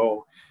ready to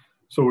go.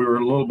 So we were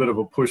a little bit of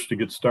a push to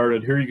get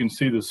started. Here you can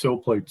see the sill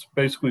plates,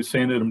 basically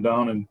sanded them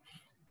down and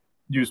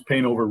used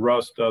paint over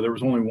rust. There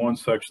was only one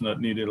section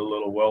that needed a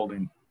little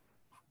welding.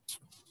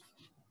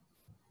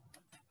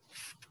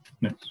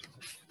 Next.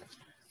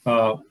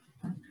 The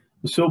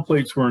sill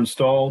plates were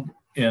installed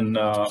and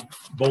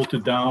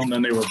bolted down,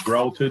 then they were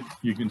grouted.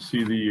 You can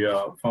see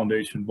the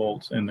foundation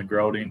bolts and the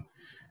grouting.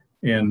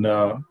 And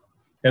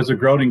as the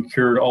grouting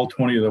cured, all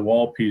 20 of the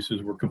wall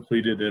pieces were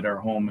completed at our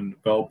home in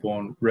Valpo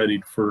and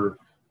readied for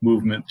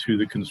movement to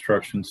the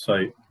construction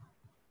site.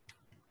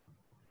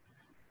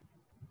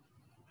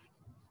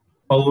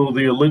 Although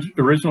the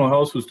original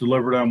house was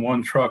delivered on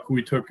one truck,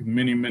 we took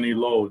many, many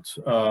loads.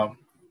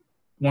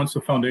 Once the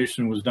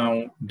foundation was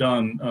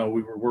done,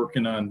 we were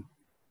working on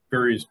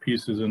various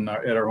pieces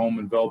at our home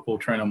in Valpo,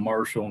 trying to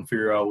marshal and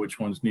figure out which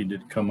ones needed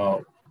to come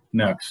out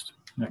next.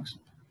 A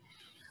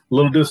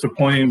little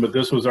disappointing, but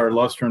this was our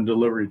Lustron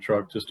delivery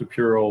truck, just a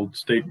pure old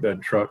state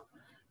bed truck.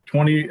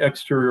 20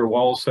 exterior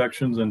wall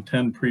sections and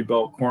 10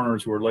 pre-built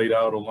corners were laid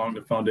out along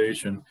the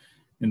foundation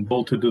and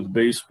bolted to the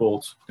base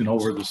bolts and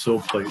over the sill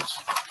plates.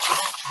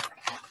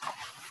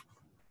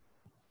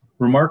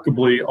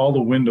 Remarkably, all the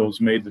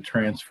windows made the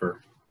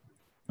transfer.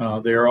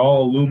 They are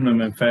all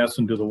aluminum and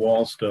fastened to the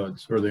wall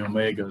studs, or the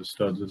Omega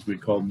studs as we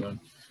called them.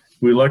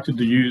 We elected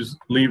to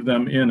leave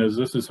them in, as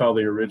this is how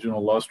the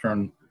original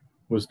Lustron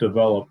was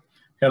developed.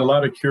 Had a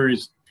lot of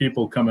curious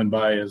people coming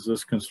by as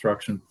this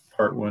construction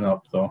part went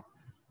up though.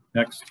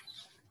 Next.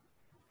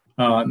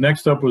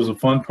 Next up was the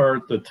fun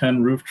part, the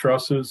 10 roof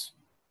trusses.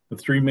 The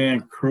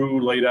 3-man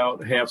crew laid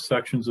out half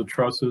sections of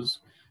trusses.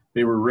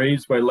 They were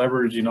raised by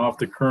leveraging off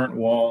the current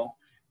wall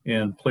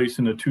and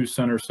placing the 2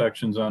 center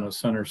sections on a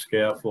center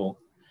scaffold.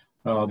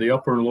 The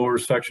upper and lower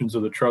sections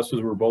of the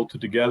trusses were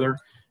bolted together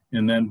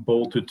and then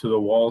bolted to the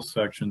wall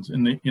sections.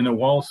 In the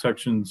wall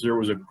sections, there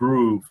was a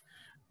groove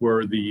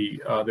where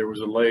there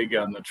was a leg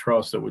on the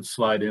truss that would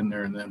slide in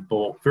there and then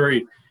bolt.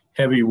 Very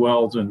heavy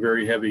welds and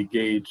very heavy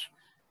gauge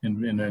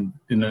in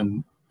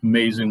an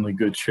amazingly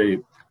good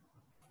shape.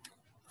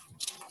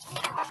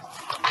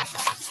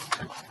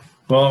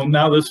 Well,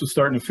 now this is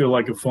starting to feel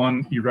like a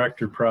fun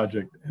erector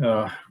project.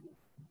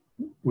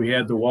 We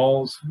had the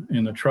walls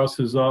and the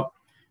trusses up,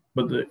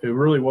 but it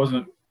really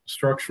wasn't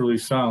structurally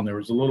sound. There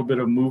was a little bit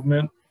of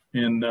movement,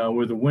 and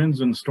with the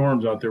winds and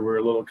storms out there, we were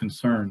a little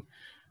concerned.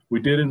 We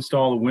did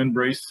install the wind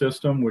brace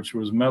system, which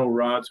was metal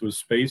rods with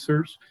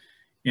spacers,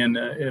 and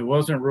it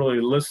wasn't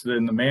really listed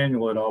in the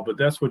manual at all, but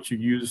that's what you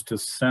use to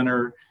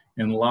center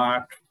and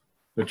lock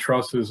the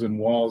trusses and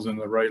walls in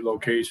the right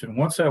location.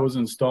 Once that was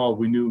installed,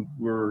 we knew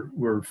we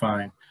were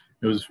fine.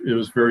 It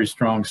was very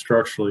strong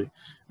structurally.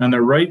 On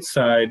the right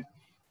side,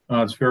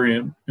 it's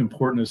very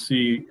important to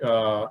see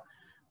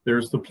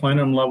there's the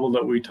plenum level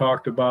that we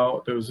talked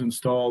about that was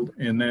installed,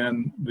 and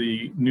then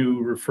the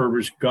new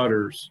refurbished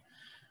gutters.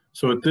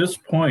 So at this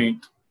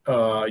point,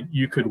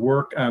 you could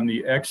work on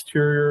the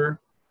exterior,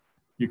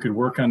 you could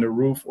work on the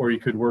roof, or you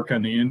could work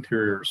on the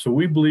interior. So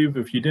we believe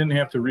if you didn't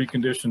have to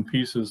recondition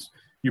pieces,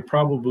 you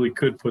probably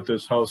could put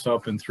this house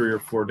up in 3 or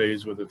 4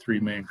 days with a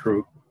 3-man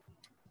crew.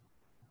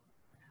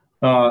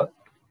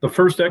 The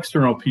first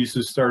external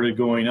pieces started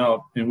going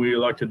up, and we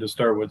elected to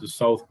start with the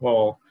south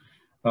wall.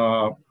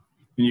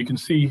 And you can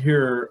see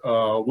here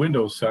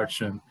window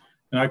section,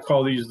 and I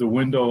call these the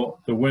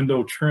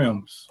window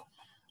trims.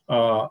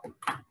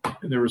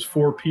 There was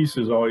 4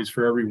 pieces always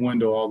for every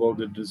window, although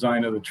the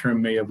design of the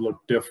trim may have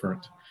looked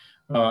different.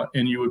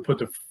 And you would put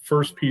the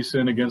first piece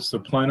in against the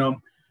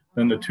plenum,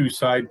 then the 2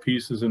 side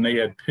pieces, and they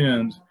had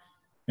pins,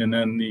 and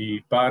then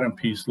the bottom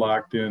piece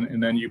locked in,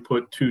 and then you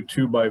put 2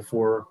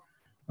 2x4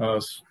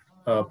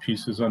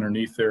 pieces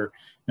underneath there.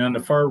 And on the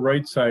far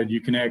right side,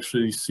 you can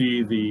actually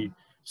see the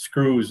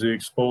screws, the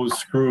exposed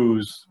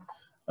screws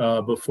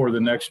before the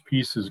next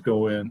pieces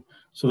go in.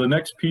 So the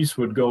next piece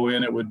would go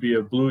in, it would be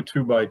a blue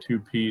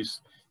 2x2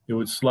 piece. It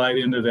would slide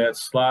into that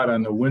slot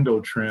on the window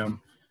trim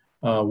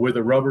with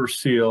a rubber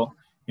seal,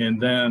 and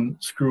then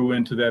screw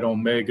into that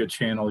Omega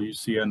channel you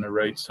see on the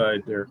right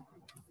side there.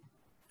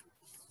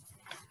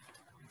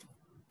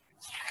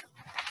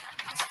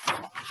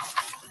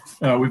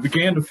 We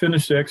began to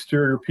finish the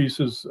exterior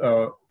pieces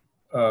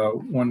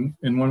when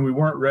we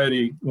weren't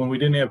ready, when we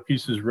didn't have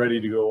pieces ready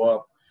to go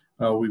up,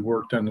 we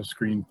worked on the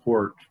screen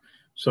porch.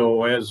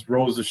 So as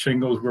rows of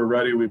shingles were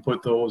ready, we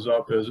put those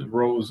up. As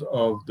rows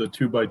of the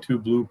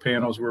 2x2 blue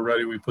panels were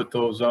ready, we put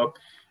those up.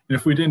 And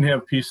if we didn't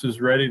have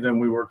pieces ready, then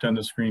we worked on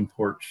the screen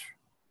porch.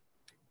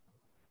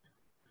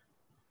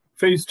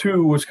 Phase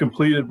 2 was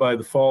completed by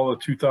the fall of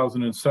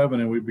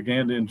 2007, and we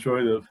began to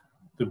enjoy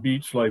the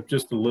beach life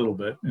just a little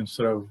bit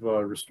instead of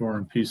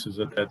restoring pieces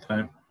at that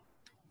time.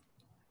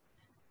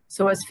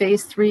 So as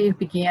phase 3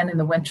 began in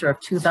the winter of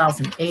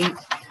 2008,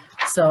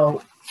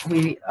 so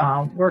we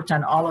worked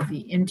on all of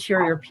the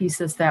interior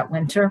pieces that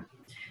winter.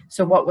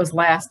 So what was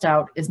last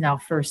out is now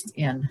first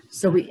in.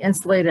 So we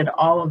insulated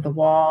all of the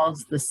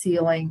walls, the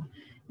ceiling,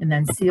 and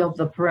then sealed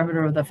the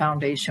perimeter of the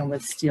foundation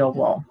with steel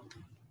wool.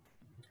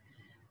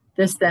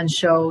 This then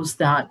shows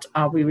that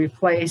we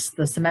replaced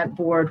the cement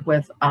board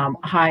with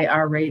high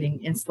R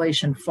rating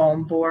insulation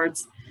foam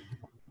boards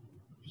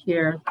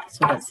here.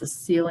 So that's the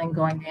ceiling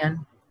going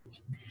in.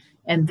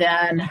 And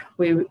then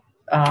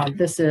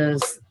this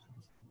is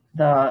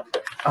the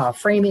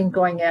framing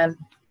going in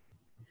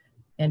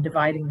and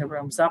dividing the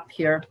rooms up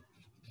here.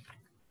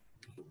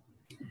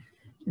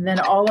 And then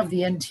all of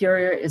the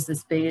interior is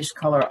this beige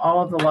color.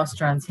 All of the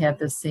Lustrons had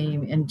the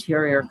same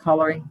interior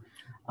coloring.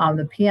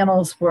 The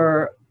panels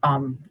were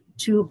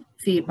 2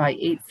 feet by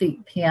 8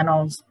 feet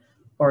panels,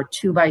 or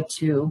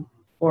 2x2,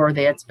 or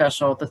they had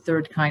special, the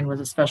third kind was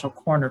a special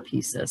corner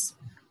pieces.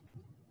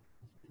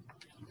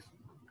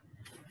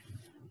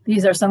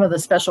 These are some of the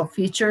special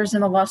features in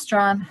the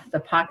Lustron.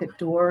 The pocket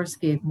doors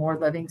gave more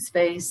living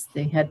space.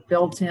 They had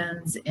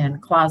built-ins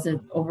and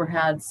closet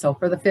overhead. So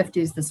for the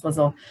 50s, this was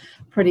a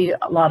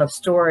lot of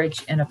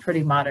storage and a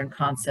pretty modern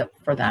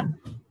concept for them.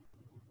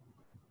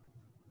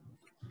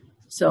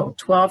 So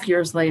 12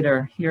 years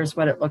later, here's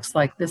what it looks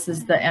like. This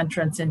is the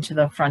entrance into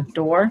the front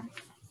door.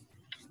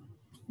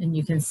 And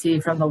you can see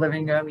from the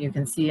living room, you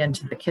can see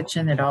into the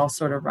kitchen, it all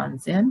sort of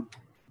runs in.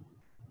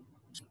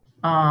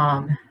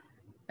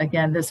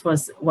 Again, this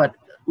was what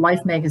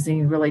Life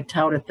magazine really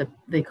touted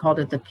they called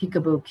it the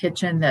peekaboo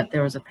kitchen, that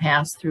there was a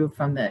pass through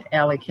from the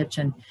alley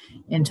kitchen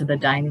into the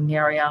dining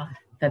area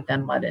that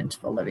then led into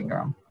the living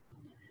room.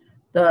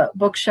 The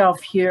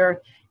bookshelf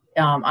here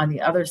on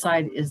the other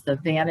side is the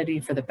vanity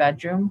for the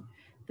bedroom.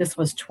 This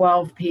was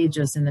 12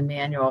 pages in the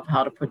manual of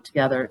how to put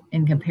together,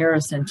 in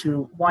comparison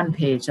to 1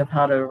 page of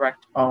how to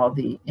erect all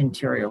the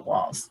interior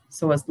walls.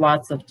 So it's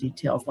lots of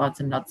details,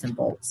 lots of nuts and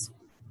bolts.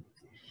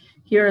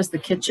 Here is the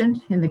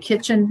kitchen. In the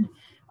kitchen,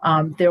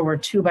 there were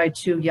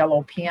 2x2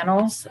 yellow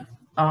panels.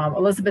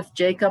 Elizabeth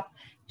Jacob,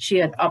 she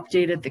had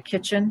updated the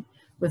kitchen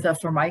with a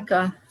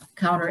Formica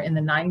counter in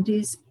the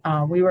 90s.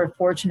 We were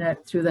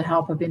fortunate, through the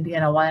help of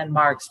Indiana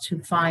Landmarks, to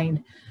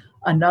find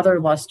another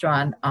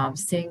Lustron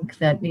sink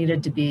that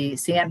needed to be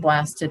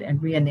sandblasted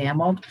and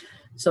re-enameled.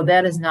 So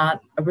that is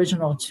not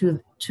original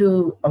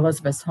to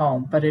Elizabeth's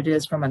home, but it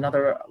is from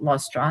another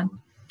Lustron.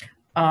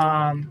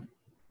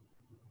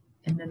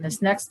 And then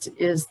this next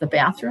is the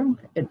bathroom.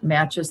 It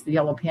matches the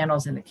yellow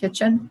panels in the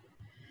kitchen.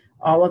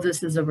 All of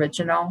this is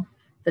original.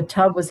 The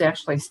tub was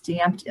actually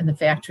stamped in the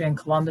factory in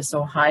Columbus,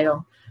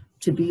 Ohio,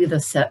 to be the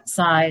set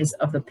size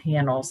of the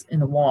panels in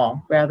the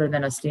wall rather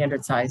than a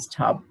standard size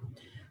tub.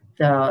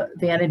 The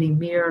vanity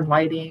mirror,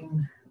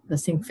 lighting, the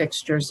sink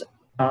fixtures,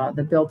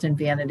 the built-in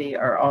vanity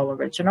are all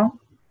original.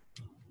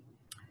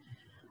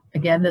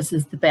 Again, this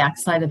is the back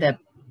side of that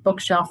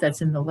bookshelf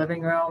that's in the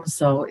living room.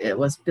 So it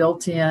was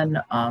built in,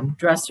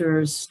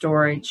 dressers,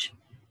 storage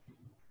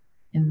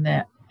in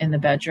the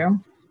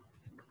bedroom.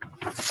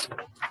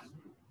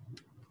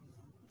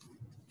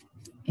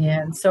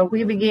 And so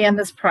we began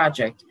this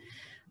project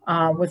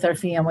with our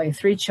family,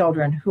 3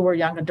 children who were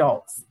young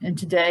adults. And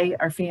today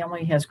our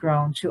family has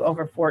grown to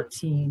over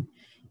 14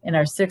 and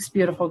our 6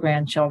 beautiful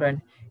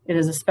grandchildren. It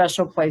is a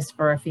special place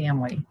for our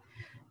family.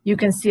 You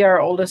can see our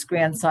oldest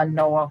grandson,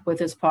 Noah, with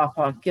his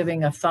papa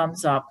giving a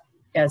thumbs up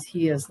as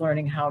he is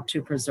learning how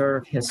to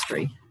preserve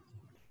history.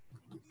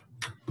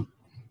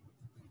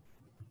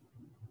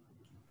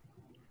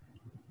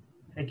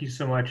 Thank you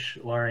so much,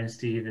 Laurie and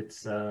Steve.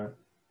 It's an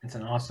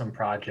awesome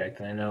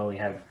project, and I know we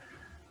have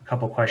a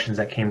couple questions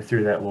that came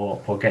through that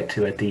we'll get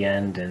to at the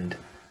end. And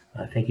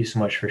thank you so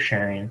much for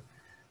sharing.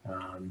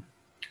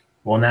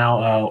 We'll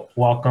now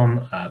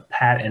welcome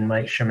Pat and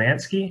Mike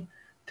Shymanski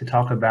to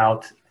talk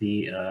about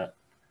the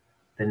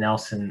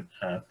Nelson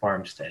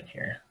farmstead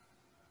here.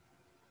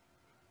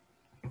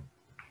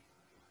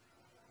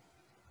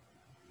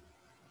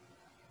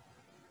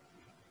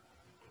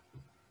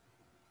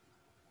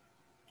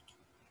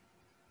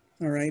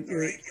 All right. Oh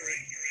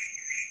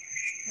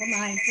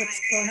my,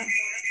 what's going on?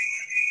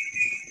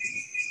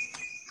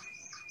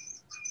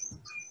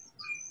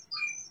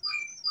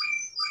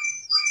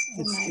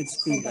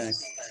 It's feedback.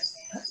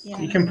 Yeah.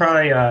 You can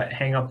probably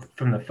hang up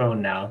from the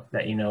phone now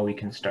that you know we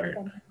can start.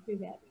 Do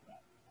that.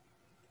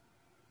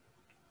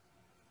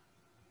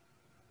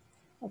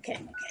 Okay.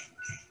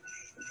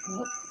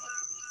 Oh.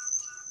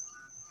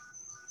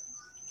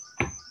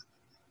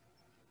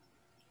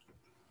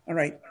 All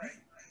right.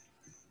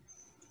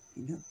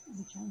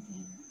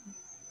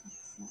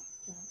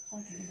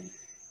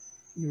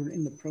 You're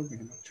in the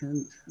program.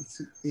 Turn,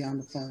 it's beyond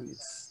the phone.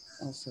 It's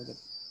also the.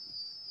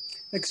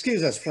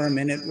 Excuse us for a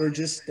minute. We're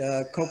just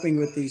coping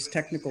with these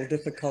technical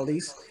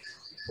difficulties,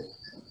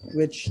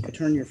 which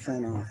turn your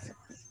phone off,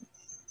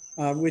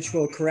 which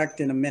we'll correct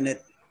in a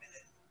minute.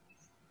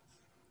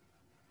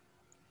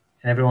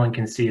 And everyone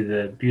can see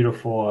the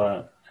beautiful,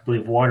 I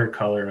believe,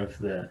 watercolor of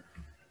the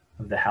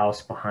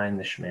house behind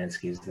the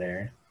Shymanskis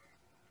there.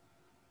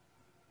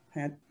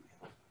 Pat.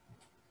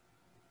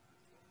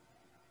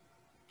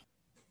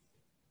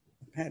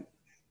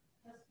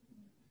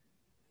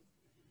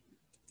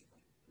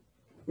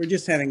 We're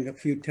just having a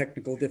few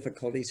technical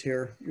difficulties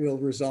here. We'll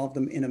resolve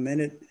them in a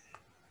minute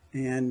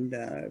and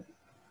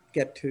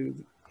get to.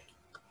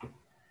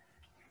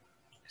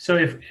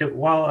 So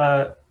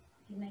while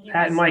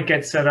Pat and Mike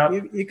get set up.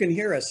 You can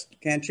hear us,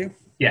 can't you?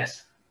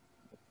 Yes.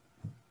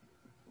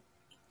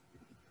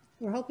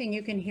 We're hoping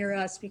you can hear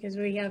us because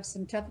we have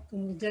some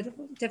technical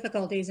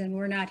difficulties and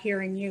we're not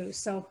hearing you.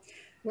 So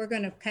we're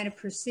going to kind of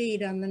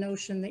proceed on the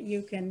notion that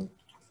you can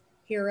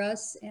hear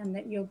us and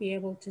that you'll be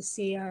able to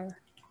see our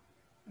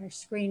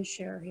screen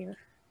share here.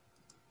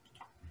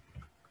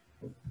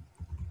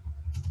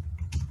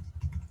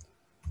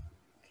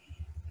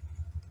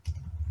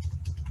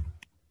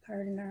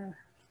 Pardon our.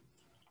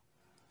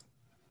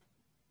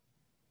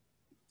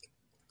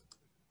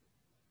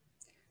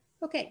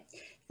 Okay,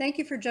 thank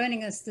you for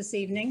joining us this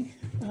evening.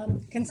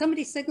 Can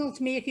somebody signal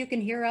to me if you can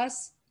hear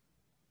us?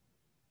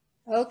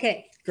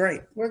 Okay.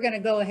 Great. We're going to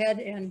go ahead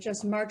and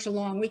just march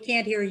along. We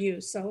can't hear you,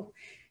 so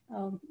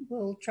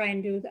we'll try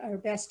and do our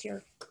best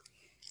here.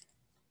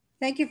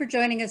 Thank you for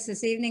joining us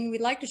this evening.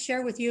 We'd like to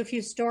share with you a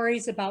few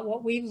stories about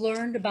what we've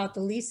learned about the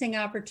leasing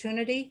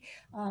opportunity,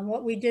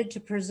 what we did to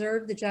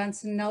preserve the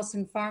Johnson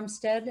Nelson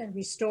farmstead and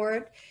restore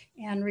it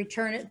and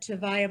return it to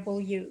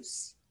viable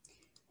use.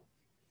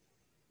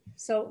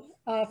 So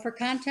for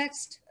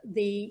context,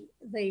 the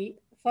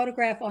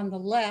photograph on the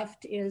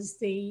left is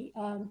the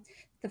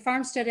the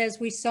farmstead as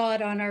we saw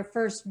it on our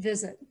first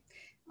visit.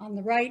 On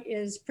the right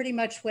is pretty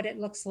much what it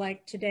looks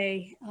like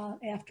today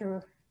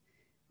after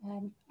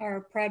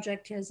our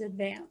project has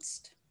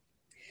advanced.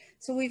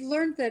 So we've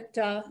learned that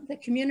the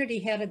community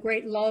had a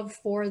great love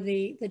for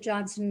the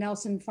Johnson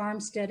Nelson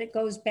farmstead. It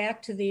goes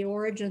back to the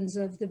origins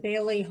of the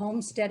Bailey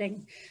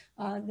homesteading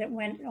that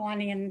went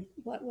on in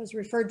what was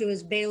referred to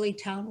as Bailey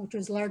Town, which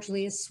was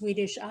largely a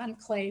Swedish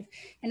enclave.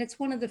 And it's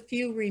one of the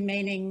few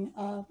remaining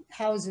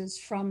houses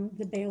from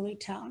the Bailey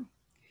Town.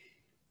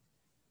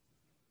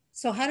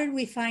 So how did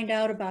we find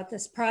out about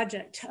this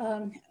project?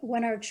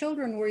 When our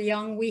children were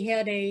young, we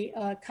had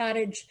a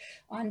cottage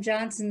on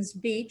Johnson's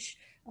Beach,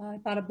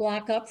 about a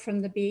block up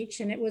from the beach,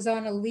 and it was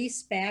on a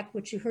lease back,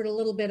 which you heard a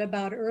little bit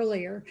about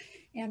earlier.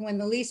 And when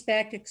the lease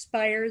back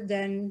expired,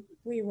 then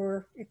we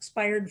were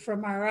expired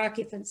from our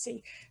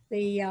occupancy.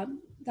 The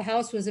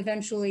house was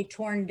eventually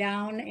torn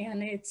down,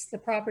 and the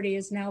property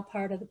is now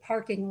part of the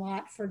parking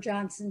lot for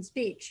Johnson's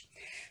Beach.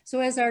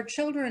 So as our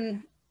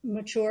children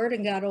matured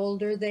and got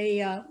older, they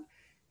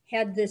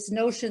had this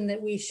notion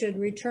that we should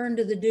return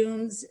to the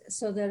dunes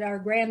so that our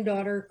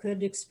granddaughter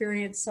could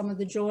experience some of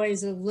the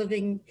joys of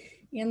living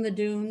in the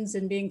dunes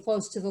and being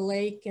close to the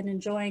lake and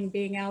enjoying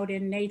being out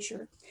in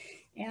nature.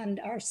 And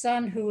our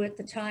son, who at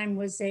the time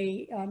was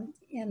in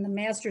the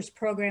master's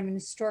program in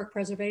historic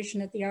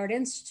preservation at the Art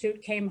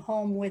Institute, came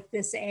home with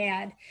this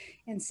ad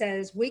and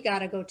says, we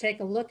gotta go take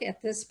a look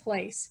at this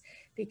place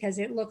because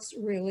it looks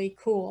really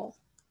cool.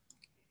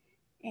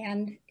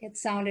 And it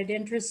sounded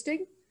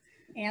interesting.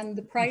 And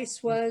the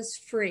price was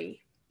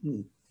free.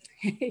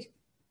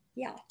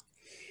 Yeah.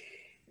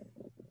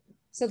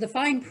 So the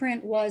fine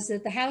print was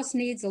that the house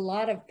needs a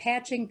lot of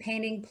patching,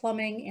 painting,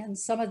 plumbing, and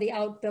some of the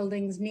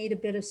outbuildings need a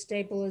bit of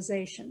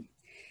stabilization.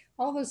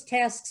 All those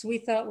tasks we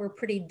thought were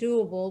pretty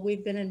doable.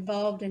 We've been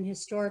involved in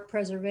historic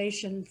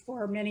preservation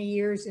for many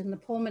years in the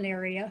Pullman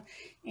area.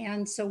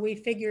 And so we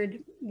figured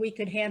we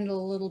could handle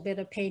a little bit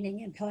of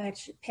painting and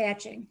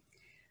patching.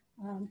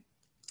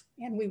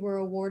 And we were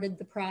awarded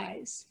the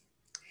prize.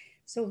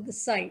 So the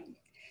site.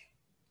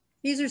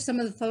 These are some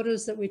of the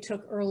photos that we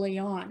took early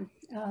on.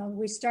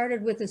 We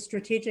started with a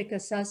strategic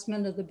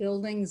assessment of the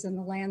buildings and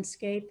the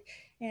landscape,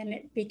 and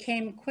it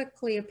became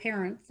quickly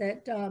apparent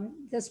that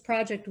this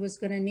project was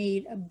going to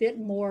need a bit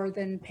more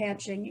than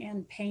patching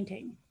and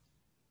painting.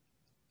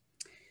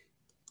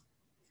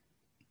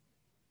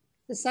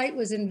 The site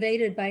was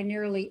invaded by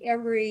nearly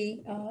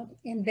every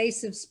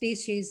invasive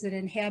species that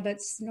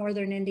inhabits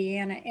northern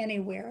Indiana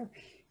anywhere.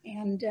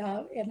 And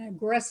an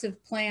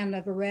aggressive plan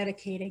of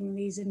eradicating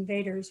these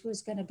invaders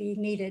was going to be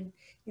needed,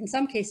 in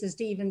some cases,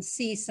 to even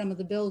see some of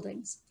the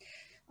buildings.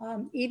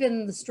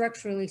 Even the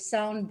structurally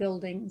sound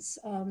buildings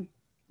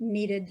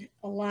needed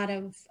a lot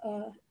of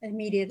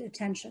immediate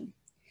attention.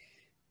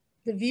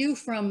 The view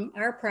from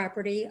our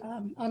property,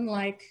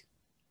 unlike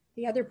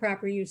the other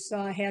property you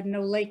saw, had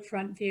no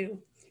lakefront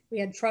view. We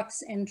had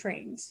trucks and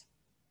trains.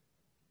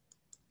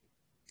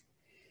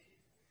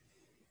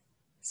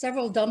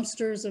 Several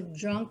dumpsters of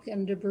junk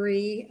and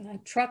debris,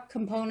 truck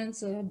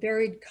components, a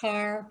buried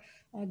car,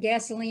 a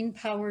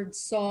gasoline-powered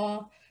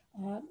saw,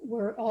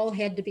 all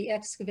had to be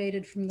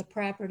excavated from the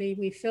property.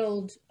 We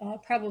filled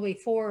probably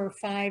 4 or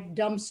 5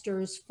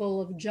 dumpsters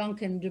full of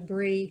junk and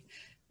debris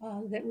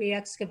that we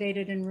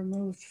excavated and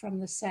removed from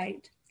the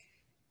site.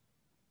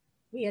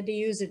 We had to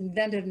use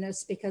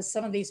inventiveness because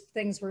some of these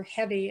things were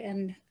heavy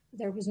and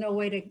there was no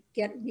way to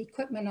get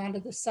equipment onto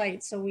the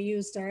site. So we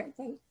used our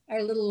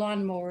little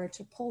lawnmower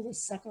to pull the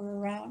sucker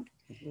around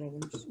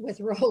with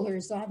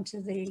rollers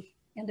onto the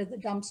end of the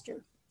dumpster.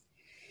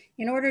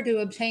 In order to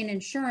obtain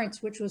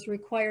insurance, which was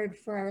required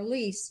for our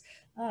lease,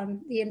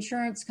 the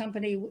insurance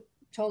company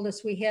told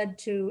us we had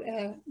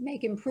to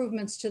make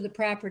improvements to the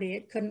property.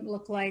 It couldn't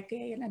look like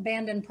an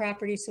abandoned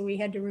property, so we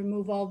had to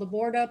remove all the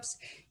board ups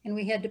and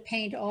we had to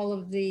paint all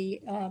of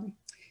the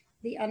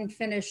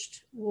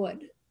unfinished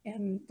wood.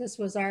 And this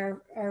was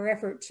our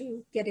effort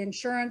to get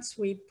insurance.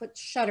 We put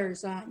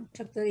shutters on,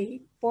 took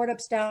the board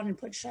ups down and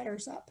put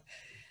shutters up.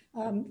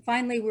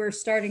 Finally, we're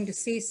starting to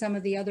see some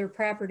of the other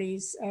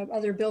properties,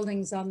 other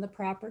buildings on the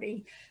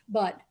property,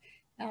 but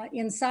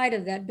inside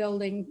of that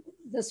building,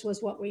 this was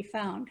what we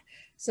found.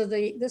 So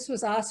this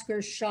was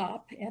Oscar's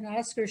shop, and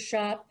Oscar's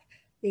shop,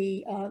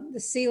 the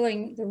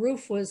ceiling, the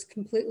roof was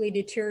completely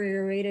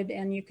deteriorated,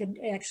 and you could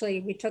actually,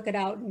 we took it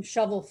out in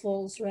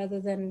shovelfuls rather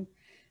than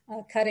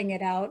cutting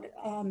it out.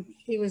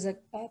 He was a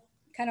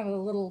kind of a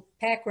little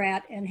pack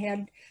rat and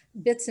had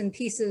bits and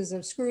pieces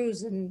of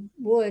screws and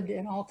wood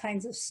and all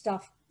kinds of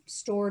stuff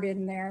stored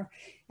in there.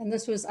 And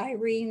this was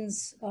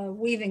Irene's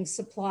weaving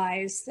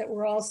supplies that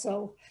were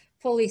also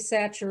fully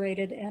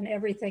saturated, and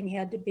everything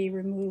had to be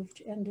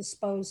removed and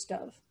disposed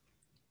of.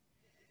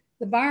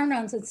 The barn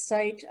on the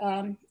site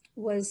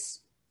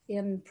was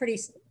in pretty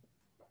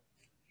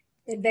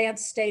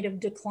advanced state of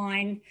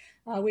decline.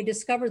 We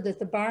discovered that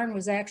the barn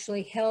was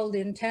actually held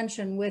in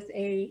tension with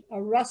a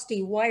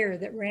rusty wire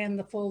that ran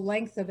the full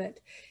length of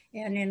it.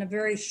 And in a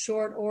very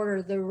short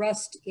order, the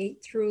rust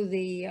ate through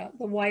the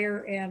wire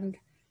and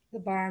the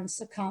barn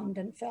succumbed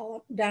and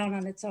fell down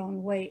on its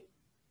own weight.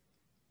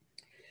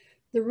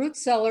 The root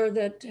cellar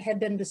that had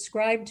been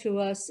described to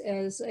us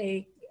as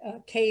a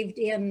caved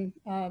in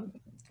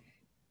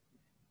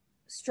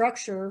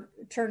structure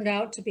turned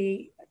out to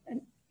be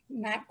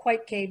not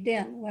quite caved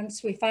in.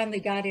 Once we finally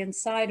got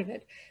inside of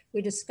it,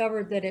 we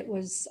discovered that it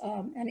was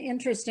an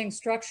interesting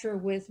structure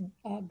with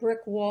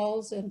brick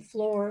walls and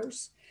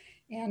floors.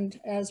 And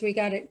as we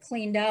got it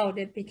cleaned out,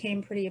 it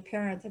became pretty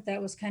apparent that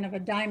that was kind of a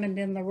diamond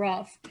in the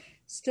rough,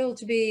 still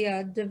to be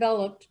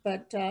developed,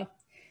 but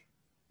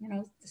you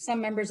know,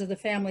 some members of the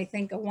family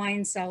think a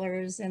wine cellar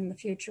is in the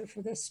future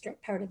for this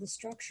part of the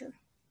structure.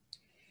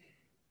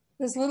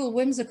 This little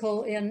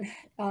whimsical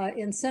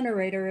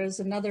incinerator is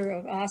another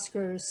of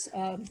Oscar's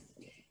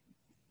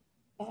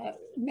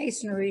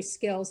masonry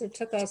skills. It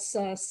took us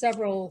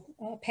several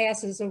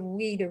passes of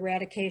weed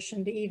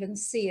eradication to even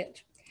see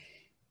it.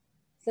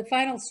 The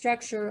final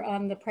structure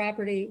on the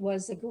property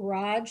was a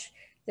garage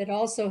that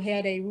also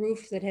had a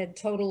roof that had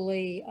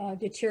totally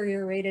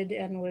deteriorated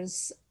and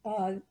was,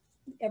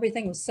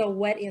 everything was so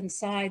wet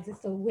inside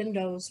that the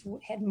windows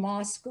had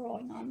moss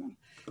growing on them.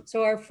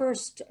 So our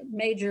first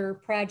major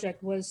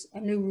project was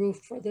a new roof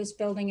for this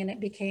building, and it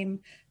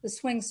became the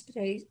swing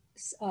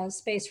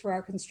space for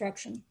our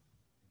construction.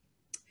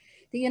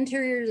 The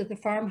interior of the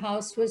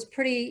farmhouse was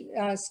pretty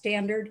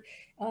standard.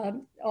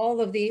 All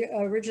of the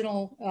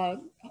original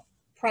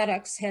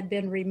products had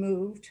been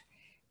removed,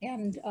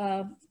 and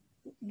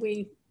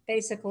we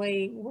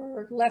basically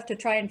were left to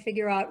try and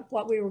figure out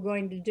what we were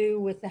going to do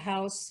with the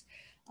house,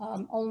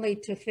 only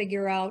to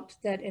figure out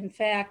that in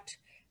fact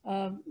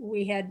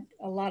we had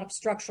a lot of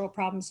structural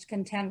problems to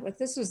contend with.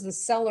 This was the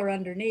cellar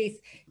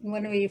underneath. And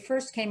when we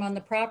first came on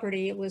the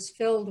property, it was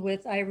filled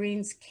with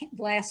Irene's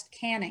last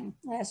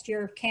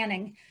year of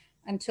canning,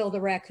 until the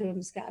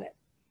raccoons got it.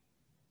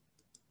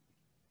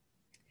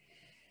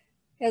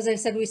 As I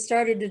said, we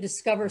started to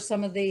discover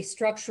some of the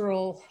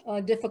structural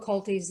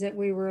difficulties that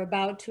we were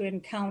about to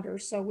encounter.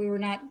 So we were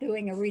not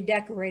doing a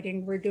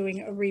redecorating, we're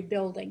doing a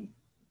rebuilding.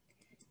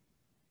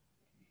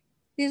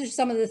 These are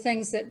some of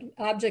the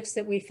objects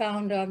that we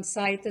found on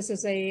site. This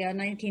is a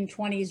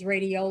 1920s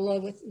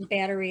radiola with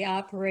battery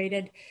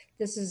operated.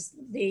 This is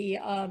the,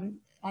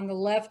 on the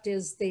left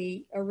is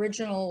the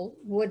original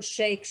wood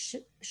shake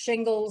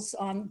shingles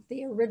on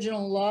the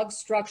original log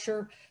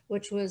structure,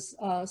 which was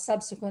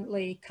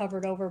subsequently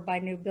covered over by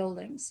new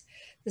buildings.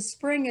 The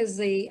spring is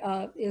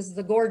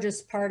the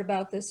gorgeous part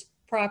about this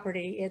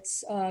property.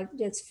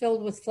 It's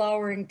filled with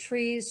flowering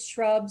trees,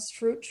 shrubs,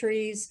 fruit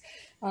trees.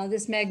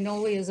 This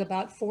magnolia is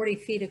about 40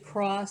 feet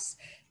across.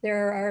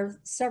 There are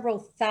several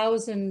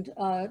thousand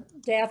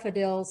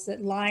daffodils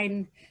that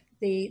line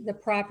the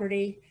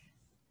property,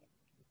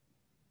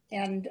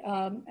 and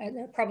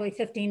there are probably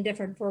 15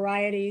 different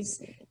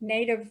varieties.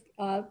 Native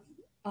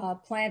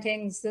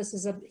plantings, this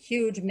is a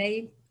huge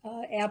May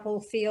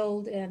apple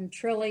field and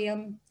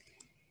trillium,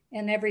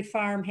 and every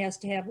farm has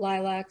to have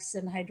lilacs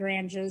and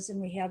hydrangeas,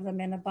 and we have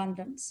them in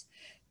abundance.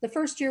 The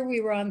first year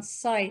we were on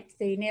site,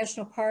 the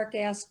National Park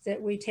asked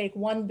that we take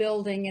one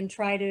building and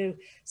try to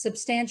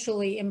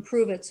substantially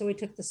improve it. So we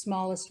took the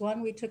smallest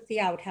one, we took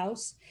the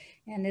outhouse.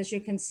 And as you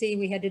can see,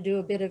 we had to do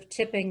a bit of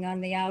tipping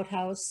on the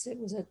outhouse. It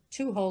was a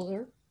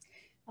two-holder.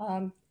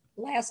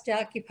 Last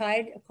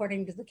occupied,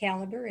 according to the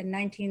calendar, in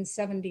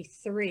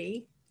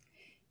 1973.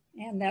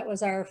 And that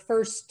was our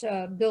first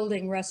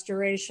building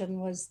restoration,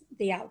 was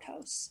the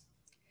outhouse.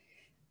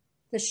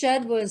 The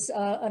shed was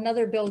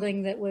another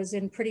building that was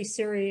in pretty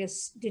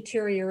serious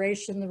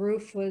deterioration. The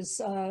roof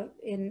was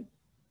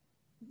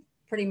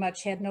pretty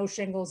much had no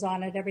shingles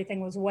on it.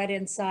 Everything was wet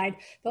inside.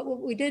 But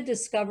what we did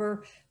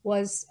discover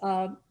was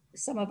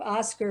some of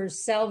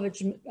Oscar's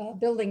salvage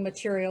building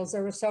materials.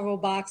 There were several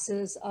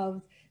boxes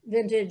of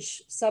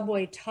vintage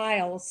subway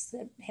tiles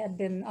that had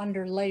been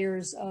under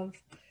layers of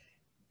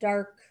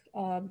dark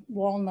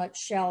walnut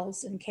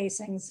shells and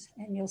casings,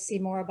 and you'll see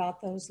more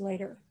about those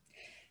later.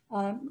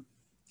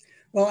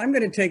 Well, I'm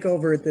going to take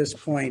over at this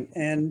point,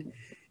 and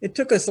it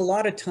took us a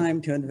lot of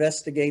time to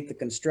investigate the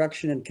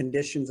construction and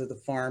conditions of the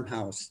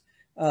farmhouse.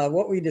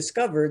 What we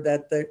discovered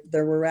that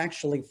there were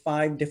actually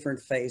 5 different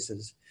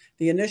phases.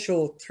 The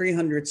initial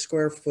 300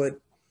 square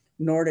foot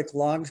Nordic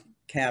log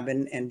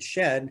cabin and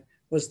shed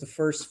was the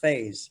first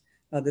phase.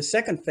 The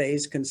second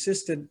phase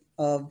consisted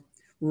of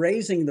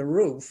raising the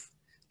roof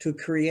to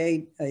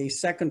create a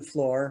second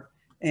floor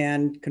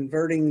and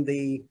converting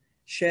the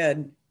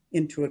shed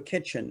into a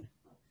kitchen.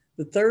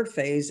 The third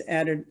phase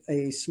added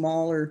a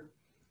smaller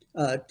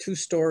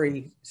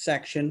 2-story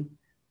section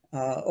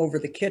over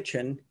the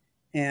kitchen,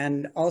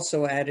 and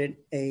also added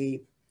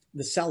the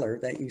cellar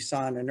that you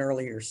saw in an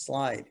earlier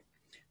slide.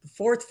 The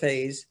fourth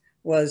phase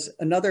was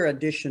another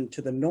addition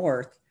to the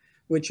north,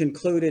 which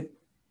included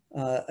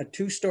a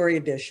 2-story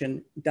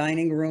addition,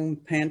 dining room,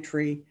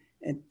 pantry,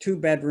 and 2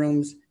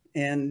 bedrooms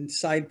and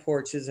side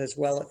porches, as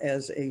well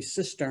as a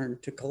cistern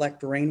to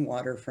collect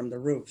rainwater from the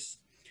roofs.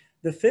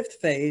 The fifth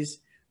phase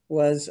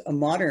was a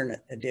modern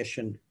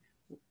addition,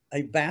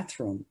 a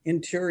bathroom,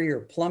 interior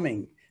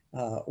plumbing,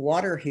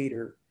 water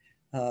heater,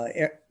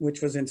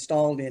 which was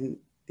installed in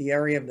the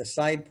area of the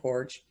side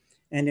porch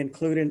and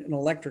included an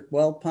electric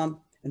well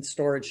pump, and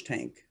storage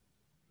tank.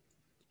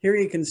 Here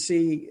you can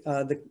see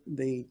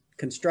the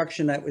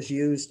construction that was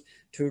used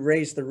to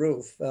raise the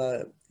roof.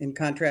 In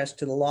contrast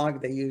to the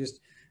log, they used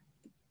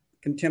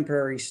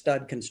contemporary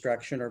stud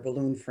construction, or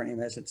balloon frame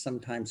as it's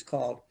sometimes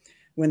called.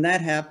 When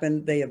that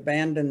happened, they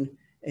abandoned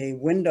a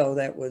window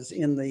that was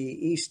in the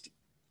east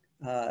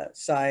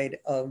side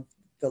of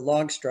the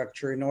log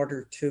structure in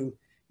order to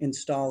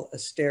install a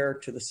stair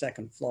to the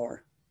second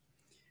floor.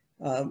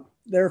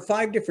 There are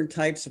 5 different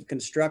types of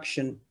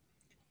construction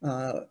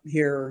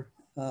here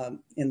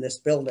in this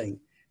building.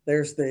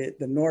 There's the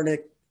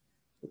Nordic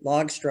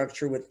log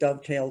structure with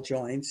dovetail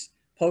joints,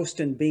 post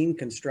and beam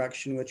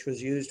construction, which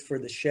was used for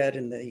the shed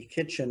and the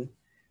kitchen.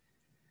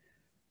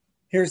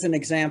 Here's an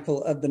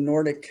example of the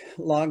Nordic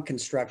log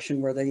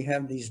construction where they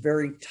have these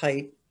very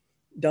tight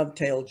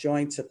dovetail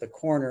joints at the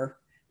corner,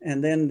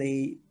 and then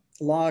the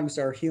logs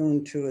are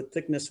hewn to a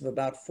thickness of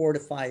about 4 to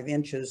 5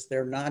 inches.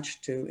 They're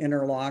notched to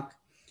interlock,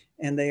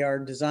 and they are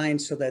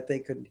designed so that they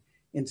could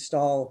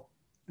install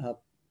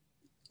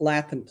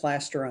lath and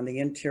plaster on the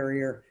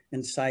interior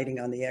and siding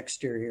on the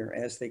exterior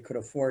as they could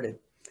afford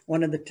it.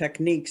 One of the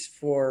techniques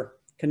for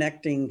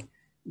connecting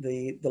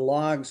the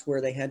logs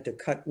where they had to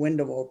cut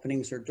window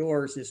openings or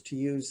doors is to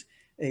use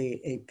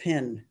a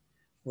pin,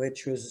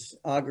 which was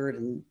augured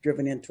and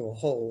driven into a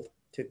hole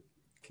to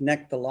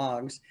connect the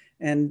logs.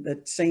 And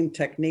that same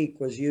technique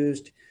was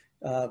used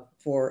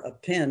for a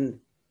pin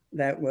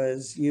that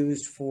was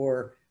used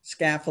for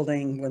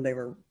scaffolding when they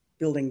were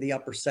building the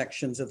upper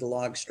sections of the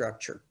log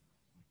structure.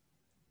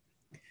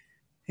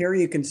 Here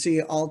you can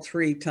see all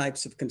 3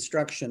 types of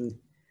construction: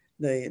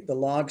 the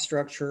log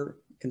structure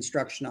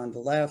construction on the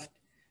left,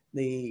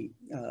 the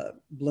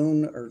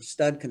balloon or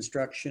stud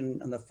construction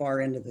on the far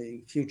end of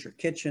the future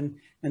kitchen,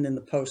 and then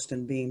the post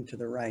and beam to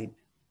the right.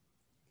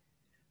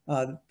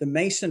 The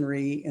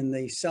masonry in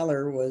the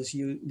cellar was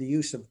the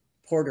use of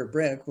Porter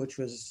brick, which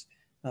was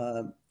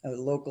a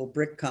local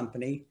brick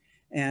company.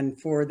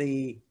 And for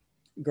the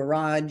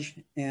garage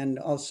and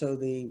also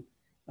the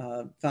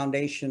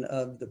foundation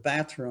of the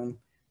bathroom,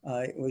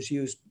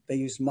 they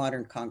used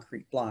modern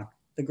concrete block.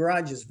 The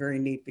garage is very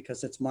neat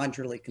because it's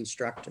modularly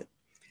constructed.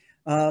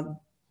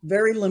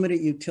 Very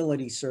limited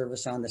utility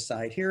service on the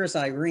site. Here is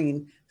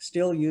Irene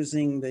still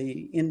using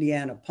the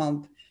Indiana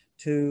pump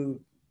to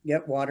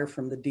get water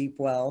from the deep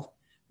well.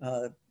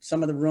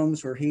 Some of the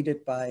rooms were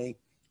heated by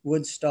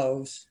wood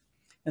stoves.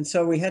 And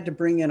so we had to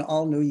bring in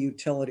all new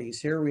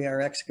utilities. Here we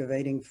are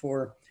excavating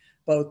for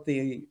both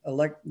the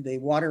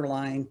water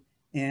line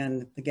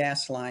and the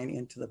gas line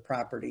into the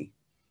property.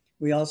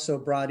 We also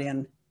brought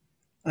in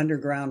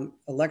underground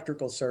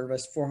electrical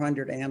service,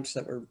 400 amps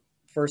that were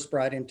first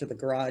brought into the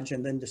garage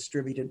and then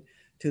distributed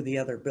to the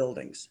other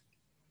buildings.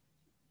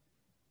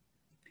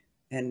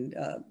 And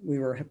we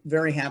were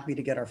very happy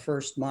to get our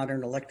first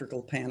modern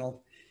electrical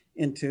panel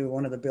into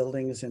one of the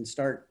buildings and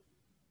start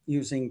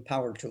using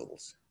power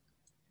tools.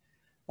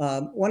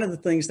 One of the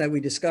things that we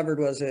discovered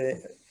was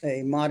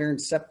a modern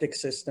septic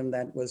system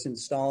that was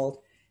installed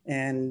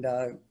and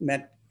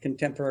met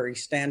contemporary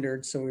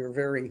standards, so we were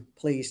very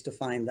pleased to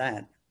find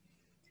that.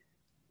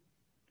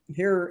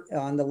 Here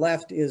on the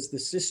left is the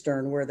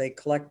cistern where they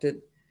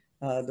collected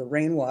the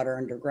rainwater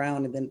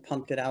underground and then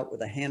pumped it out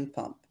with a hand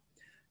pump.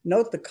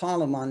 Note the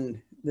column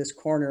on this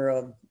corner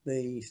of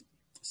the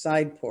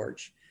side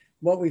porch.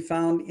 What we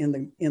found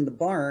in the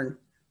barn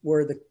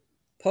were the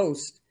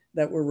posts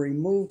that were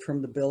removed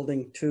from the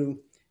building to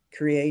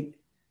create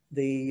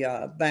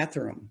the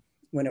bathroom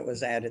when it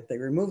was added. They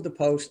removed the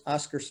post,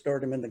 Oscar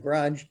stored them in the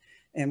garage,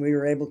 and we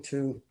were able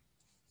to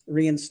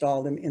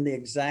reinstall them in the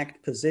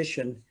exact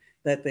position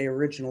that they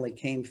originally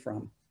came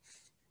from.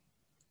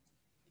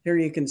 Here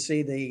you can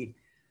see the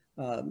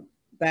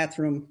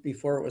bathroom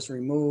before it was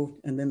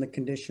removed, and then the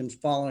conditions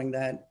following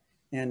that,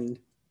 and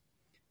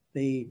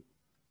the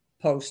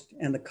post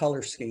and the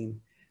color scheme.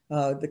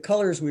 The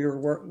colors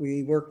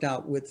we worked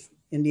out with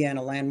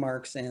Indiana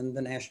Landmarks and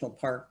the National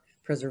Park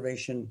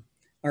Preservation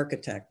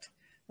architect.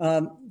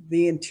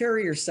 The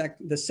interior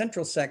the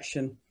central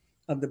section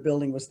of the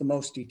building was the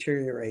most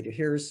deteriorated.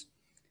 Here's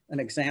an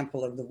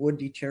example of the wood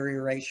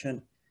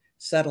deterioration,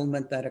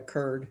 settlement that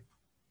occurred.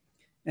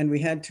 And we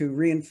had to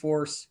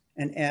reinforce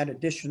and add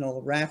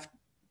additional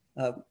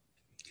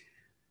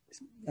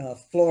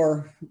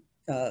floor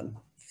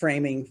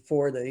framing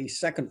for the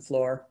second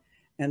floor.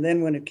 And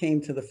then when it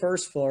came to the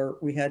first floor,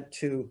 we had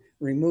to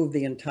remove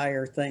the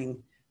entire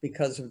thing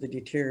because of the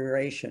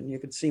deterioration. You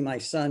could see my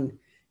son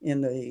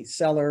in the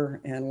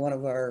cellar and one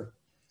of our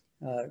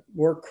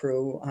work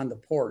crew on the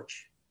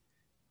porch.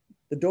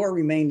 The door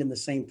remained in the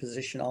same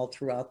position all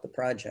throughout the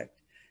project.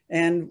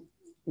 And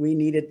we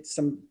needed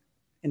some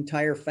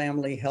entire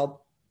family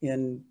help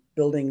in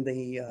building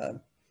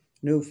the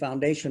new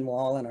foundation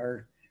wall, and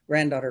our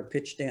granddaughter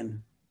pitched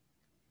in.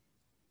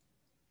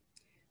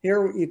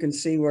 Here you can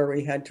see where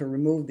we had to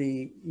remove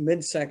the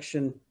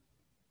midsection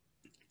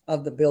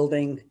of the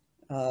building.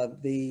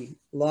 The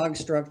log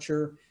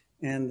structure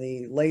and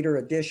the later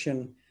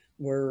addition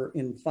were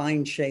in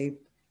fine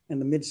shape,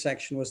 and the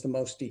midsection was the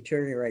most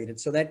deteriorated.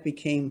 So that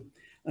became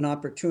an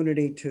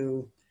opportunity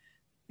to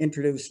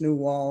introduce new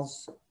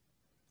walls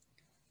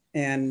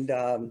and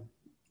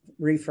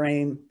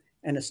reframe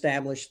and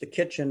establish the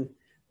kitchen,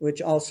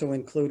 which also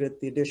included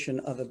the addition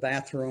of a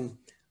bathroom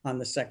on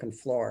the second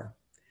floor.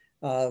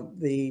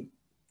 The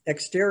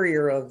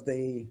exterior of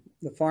the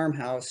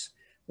farmhouse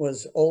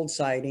was old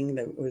siding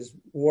that was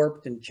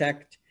warped and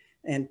checked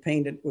and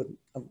painted with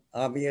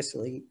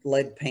obviously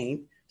lead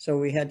paint. So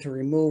we had to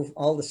remove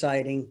all the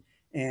siding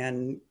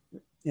and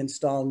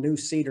install new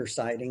cedar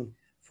siding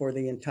for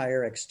the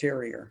entire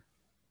exterior.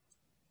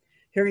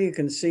 Here you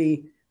can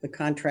see the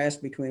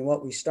contrast between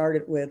what we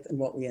started with and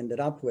what we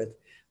ended up with.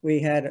 We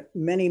had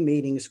many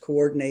meetings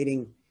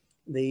coordinating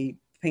the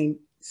paint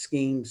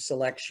scheme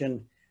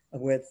selection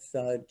with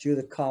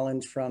Judith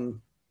Collins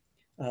from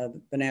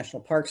the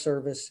National Park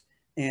Service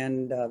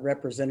and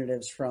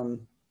representatives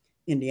from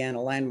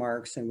Indiana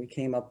Landmarks, and we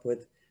came up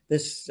with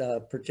this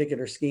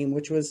particular scheme,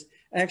 which was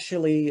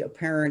actually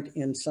apparent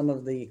in some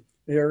of the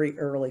very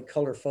early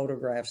color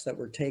photographs that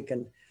were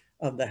taken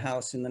of the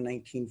house in the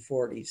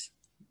 1940s.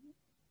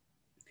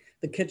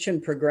 The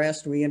kitchen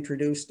progressed. We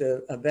introduced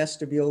a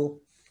vestibule,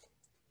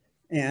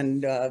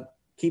 and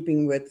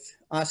keeping with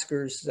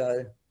Oscar's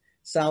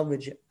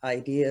salvage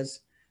ideas,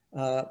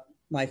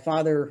 my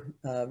father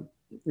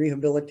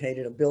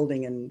rehabilitated a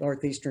building in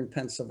northeastern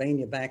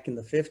Pennsylvania back in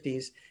the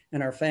 50s,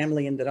 and our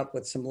family ended up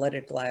with some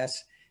leaded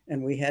glass,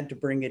 and we had to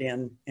bring it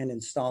in and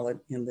install it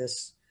in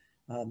this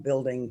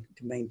building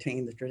to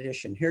maintain the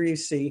tradition. Here you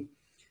see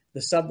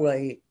the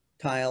subway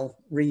tile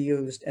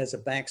reused as a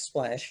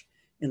backsplash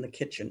in the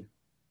kitchen.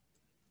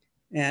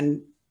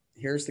 And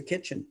here's the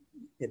kitchen.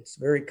 It's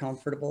very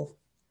comfortable.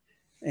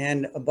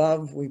 And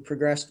above, we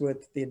progressed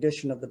with the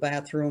addition of the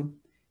bathroom.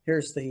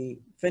 Here's the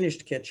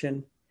finished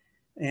kitchen,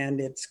 and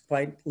it's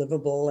quite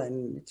livable,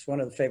 and it's one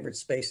of the favorite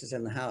spaces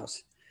in the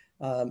house.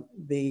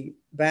 The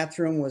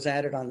bathroom was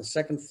added on the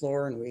second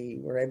floor, and we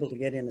were able to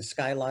get in a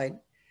skylight.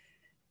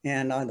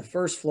 And on the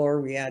first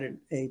floor, we added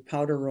a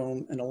powder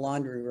room and a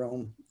laundry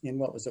room in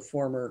what was a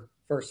former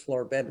first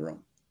floor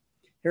bedroom.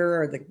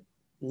 Here are the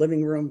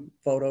living room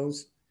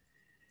photos.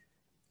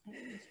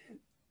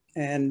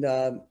 And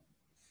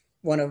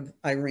one of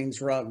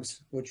Irene's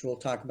rugs, which we'll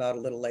talk about a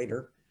little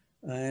later.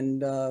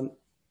 And the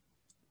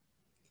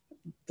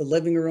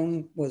living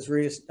room was,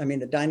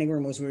 the dining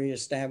room was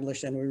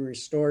reestablished, and we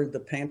restored the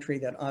pantry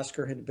that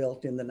Oscar had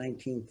built in the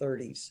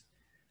 1930s.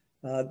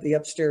 The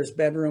upstairs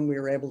bedroom, we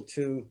were able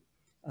to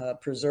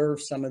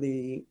preserve some of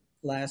the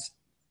last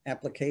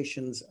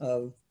applications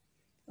of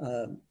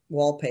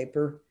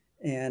wallpaper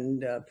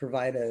and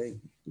provide a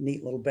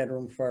neat little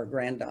bedroom for our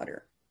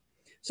granddaughter.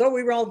 So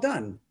we were all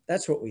done.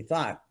 That's what we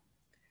thought.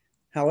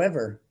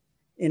 However,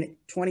 in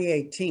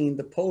 2018,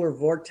 the polar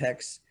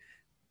vortex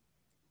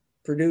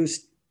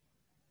produced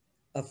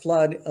a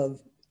flood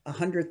of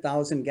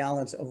 100,000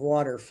 gallons of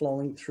water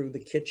flowing through the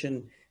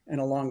kitchen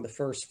and along the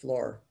first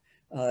floor.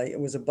 It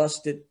was a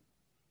busted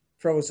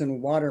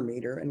frozen water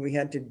meter, and we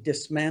had to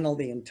dismantle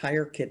the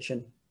entire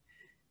kitchen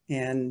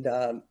and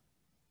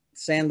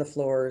sand the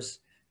floors,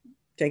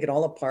 take it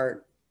all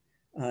apart,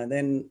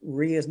 then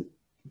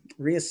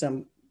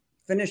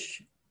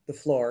finish the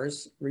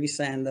floors,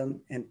 resand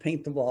them, and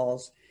paint the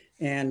walls,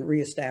 and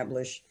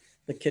reestablish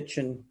the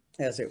kitchen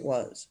as it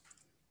was.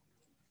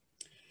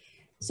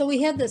 So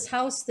we had this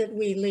house that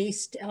we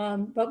leased,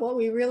 but what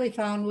we really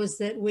found was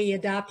that we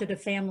adopted a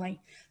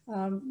family.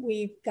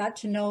 We got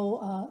to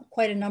know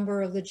quite a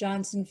number of the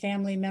Johnson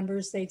family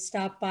members. They'd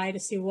stop by to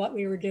see what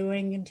we were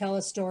doing and tell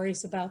us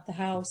stories about the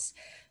house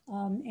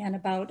and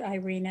about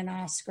Irene and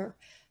Oscar.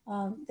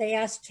 They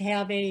asked to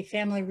have a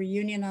family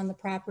reunion on the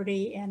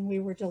property, and we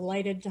were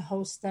delighted to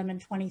host them in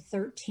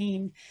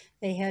 2013.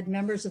 They had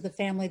members of the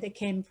family that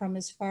came from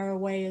as far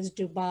away as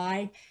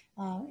Dubai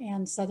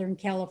and Southern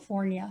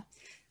California.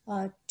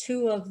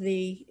 Two of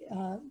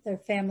their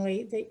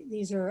family,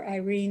 these are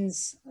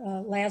Irene's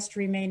last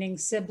remaining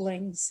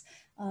siblings,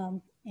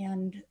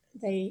 and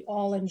they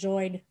all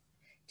enjoyed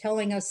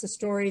telling us the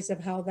stories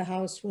of how the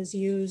house was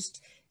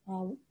used,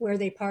 where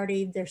they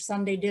partied, their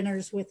Sunday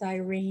dinners with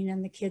Irene,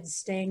 and the kids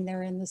staying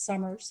there in the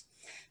summers.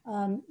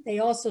 They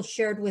also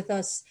shared with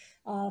us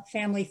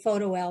family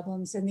photo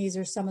albums, and these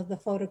are some of the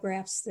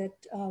photographs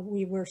that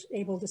we were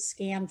able to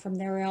scan from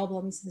their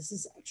albums. This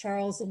is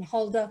Charles and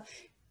Hulda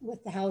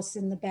with the house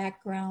in the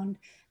background,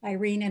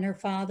 Irene and her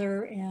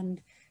father,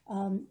 and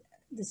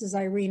this is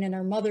Irene and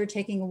her mother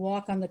taking a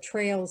walk on the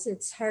trails.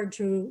 It's hard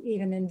to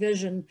even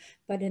envision,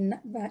 but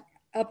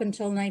up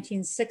until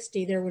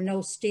 1960, there were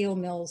no steel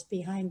mills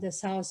behind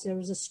this house. There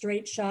was a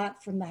straight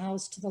shot from the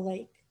house to the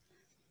lake.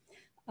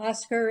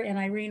 Oscar and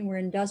Irene were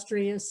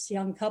industrious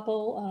young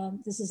couple.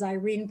 This is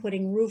Irene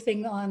putting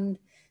roofing on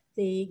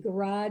the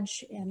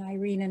garage, and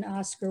Irene and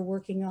Oscar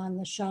working on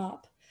the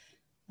shop.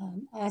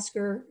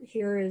 Oscar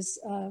here is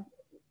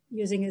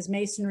using his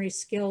masonry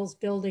skills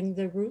building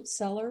the root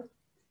cellar,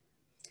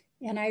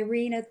 and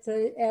Irene at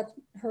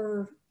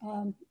her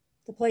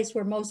the place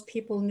where most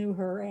people knew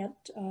her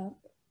at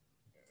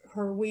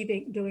her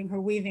weaving, doing her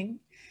weaving.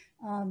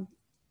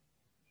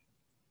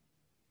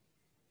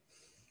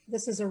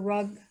 This is a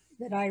rug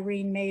that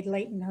Irene made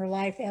late in her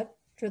life.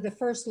 After the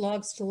first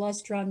Logs to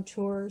Lustron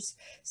tours,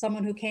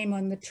 someone who came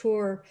on the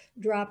tour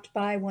dropped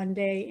by one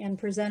day and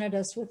presented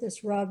us with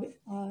this rug,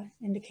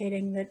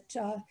 indicating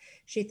that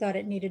she thought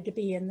it needed to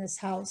be in this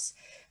house.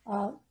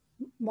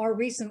 More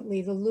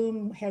recently, the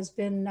loom has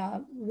been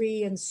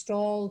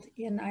reinstalled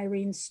in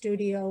Irene's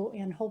studio,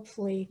 and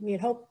hopefully, we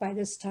had hoped by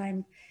this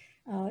time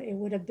it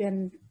would have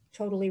been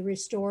totally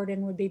restored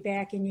and would be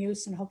back in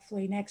use, and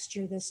hopefully next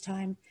year this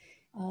time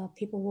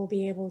people will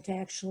be able to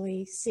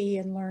actually see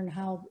and learn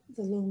how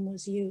the loom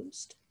was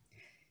used.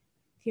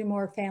 A few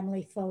more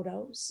family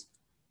photos.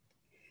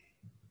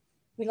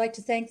 We'd like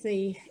to thank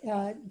the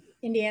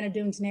Indiana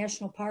Dunes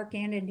National Park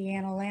and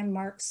Indiana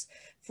Landmarks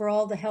for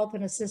all the help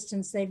and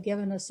assistance they've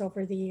given us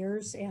over the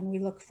years, and we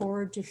look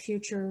forward to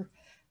future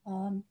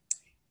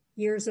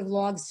years of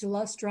Logs to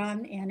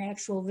Lustron and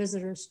actual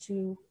visitors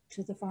to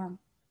the farm.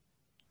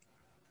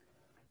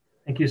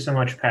 Thank you so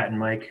much, Pat and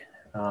Mike,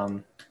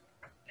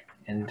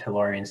 and to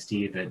Laurie and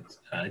Steve.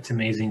 It's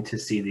amazing to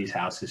see these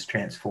houses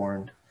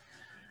transformed,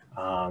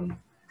 and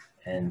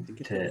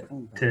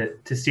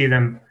to see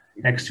them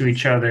next to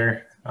each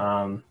other.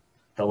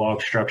 The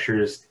log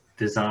structures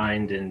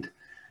designed and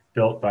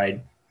built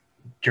by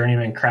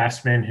journeyman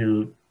craftsmen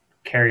who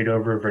carried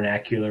over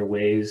vernacular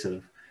ways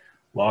of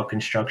log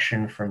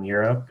construction from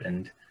Europe,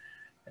 and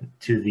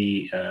to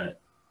the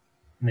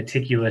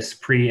meticulous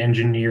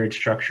pre-engineered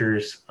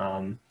structures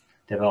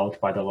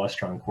developed by the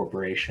Lustron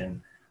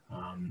Corporation.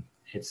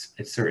 It's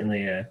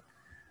certainly a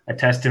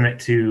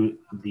testament to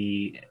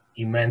the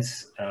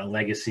immense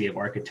legacy of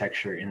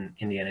architecture in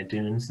Indiana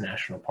Dunes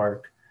National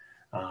Park.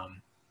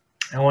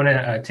 I want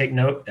to take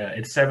note,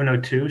 it's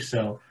 7:02,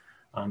 so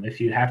if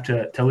you have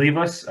to leave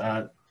us,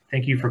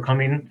 thank you for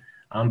coming,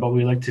 but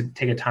we'd like to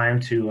take a time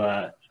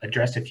to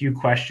address a few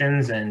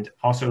questions and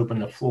also open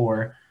the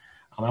floor.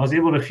 I was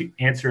able to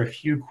answer a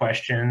few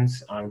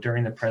questions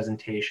during the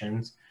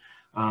presentations,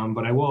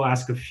 but I will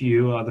ask a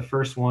few. The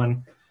first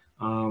one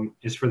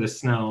is for the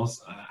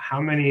Snells. How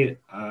many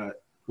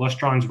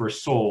Lustrons were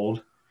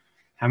sold?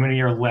 How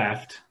many are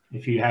left,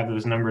 if you have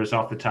those numbers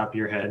off the top of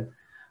your head?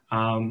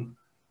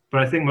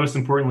 But I think most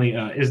importantly,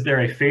 is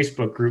there a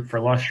Facebook group for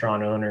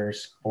Lustron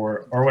owners,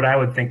 or what I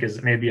would think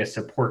is maybe a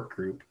support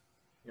group?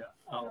 Yeah,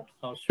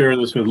 I'll share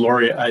this with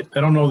Laurie. I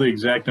don't know the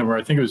exact number.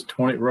 I think it was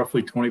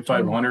roughly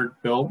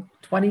 2,500 built.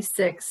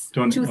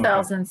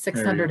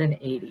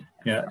 2,680.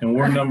 Yeah, and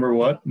we're number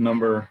what?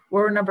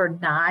 We're number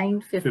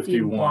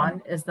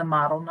 951 is the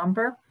model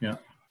number. Yeah.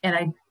 And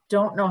I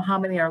don't know how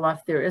many are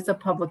left. There is a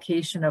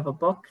publication of a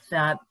book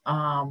that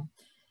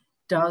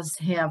does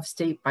have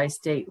state by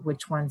state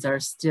which ones are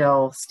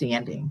still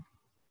standing.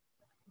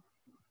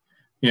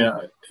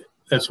 Yeah,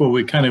 that's what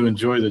we kind of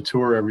enjoy the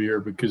tour every year,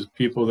 because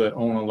people that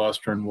own a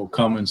Lustron will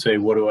come and say,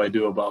 what do I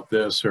do about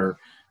this? Or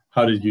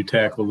how did you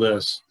tackle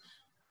this?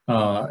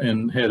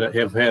 And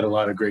have had a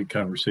lot of great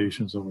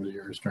conversations over the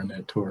years during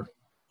that tour.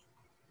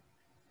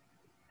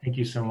 Thank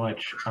you so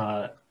much.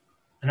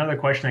 Another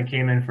question that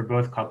came in for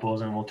both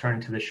couples, and we'll turn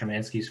to the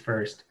Shymanskis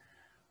first.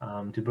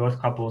 Do both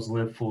couples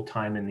live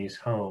full-time in these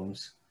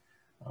homes?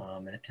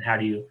 And how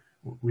do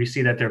we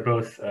see that they're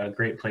both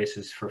great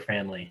places for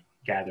family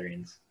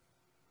gatherings?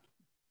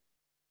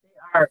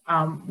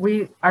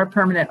 Our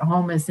permanent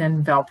home is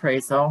in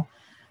Valparaiso,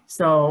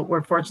 so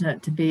we're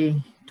fortunate to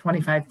be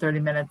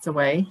 25-30 minutes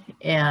away,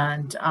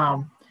 and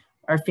our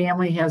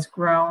family has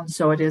grown,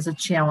 so it is a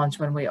challenge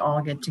when we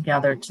all get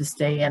together to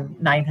stay in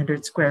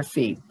 900 square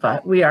feet,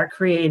 but we are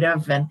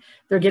creative and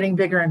they're getting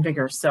bigger and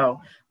bigger, so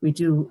we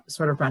do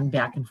sort of run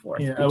back and forth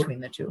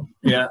between the two.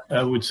 Yeah,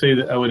 I would say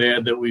that I would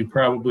add that we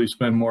probably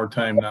spend more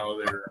time now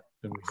there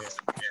than we have.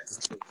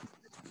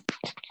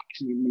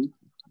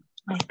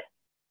 Mike.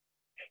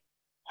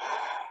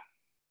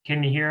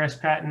 Can you hear us,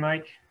 Pat and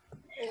Mike?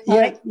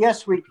 Yeah,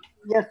 yes, we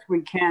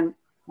can.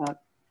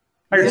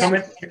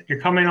 You're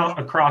coming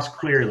across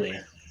clearly.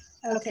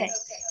 Okay.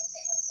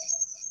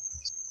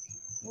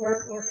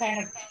 We're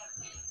kind of.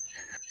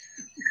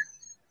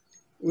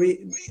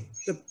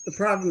 The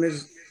problem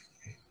is,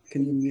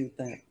 can you mute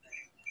that?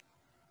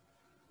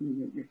 Can you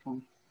mute your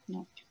phone?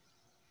 No.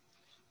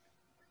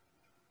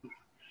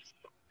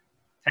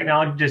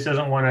 Technology just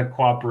doesn't want to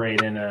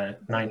cooperate in a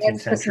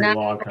 19th century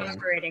log home.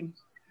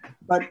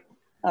 But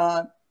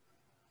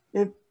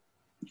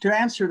to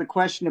answer the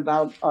question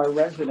about our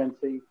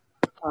residency,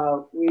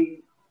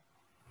 we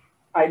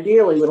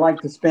ideally would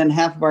like to spend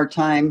half of our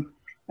time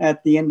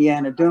at the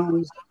Indiana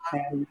Dunes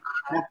and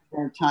half of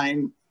our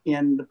time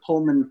in the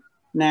Pullman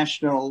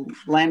National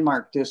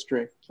Landmark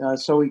District.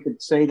 So we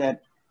could say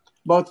that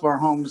both of our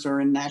homes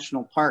are in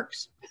national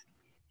parks.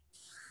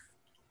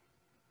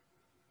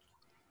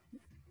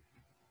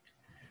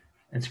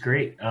 That's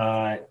great.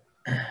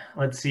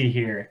 Let's see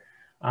here.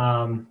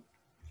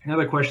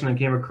 Another question that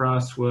came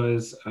across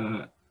was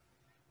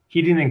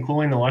heating and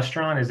cooling the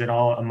Lustron. Is it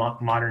all a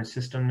modern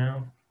system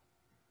now?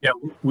 Yeah,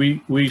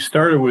 we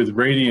started with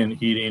radiant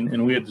heating,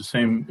 and we had the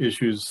same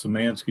issues as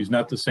Shymanski's.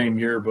 Not the same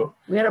year, but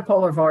we had a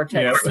polar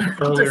vortex. Yeah,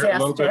 a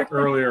little bit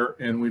earlier,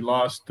 and we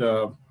lost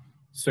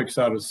 6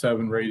 out of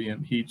 7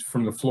 radiant heat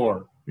from the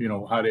floor, you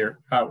know, hot air,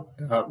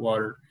 hot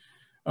water.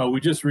 We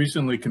just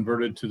recently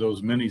converted to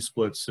those mini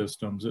split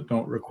systems that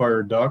don't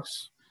require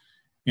ducts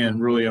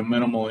and really a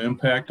minimal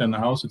impact on the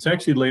house. It's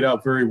actually laid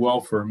out very well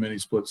for a mini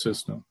split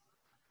system.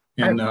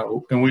 And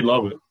we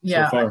love it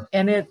so far.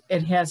 And it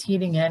has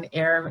heating and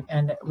air,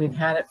 and we've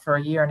had it for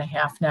 1.5 years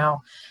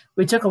now.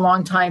 We took a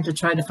long time to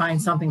try to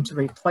find something to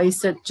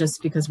replace it,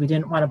 just because we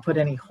didn't want to put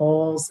any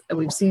holes.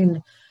 We've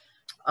seen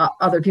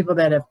other people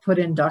that have put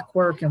in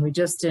ductwork, and we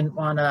just didn't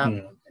want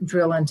to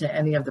drill into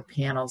any of the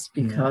panels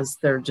because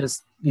they're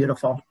just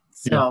beautiful.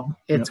 So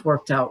it's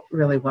worked out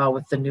really well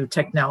with the new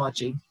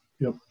technology.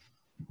 Yep.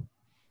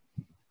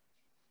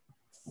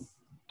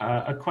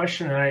 A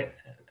question that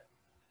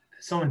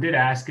someone did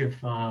ask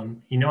if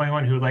you know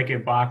anyone who would like a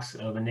box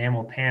of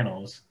enamel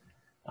panels.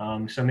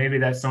 So maybe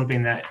that's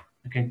something that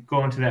you can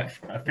go into that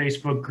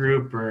Facebook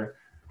group or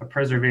a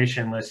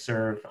preservation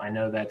listserv. I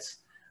know that's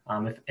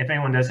if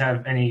anyone does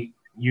have any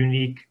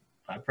unique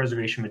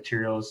preservation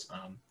materials,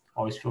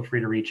 always feel free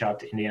to reach out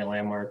to Indiana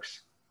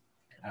Landmarks,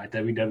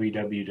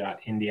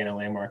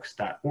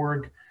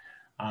 www.indianalandmarks.org,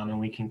 and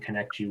we can try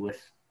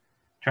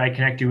to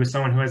connect you with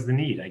someone who has the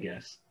need, I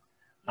guess.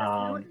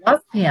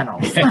 Love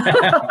panels.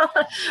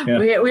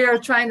 We are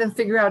trying to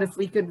figure out if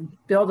we could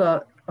build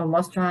a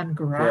Lustron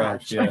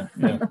garage. Yeah,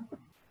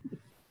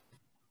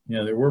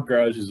 there were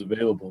garages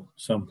available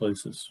some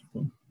places.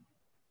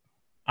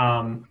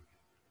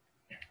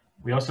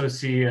 We also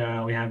see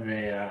we have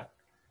a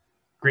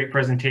great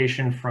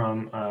presentation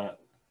from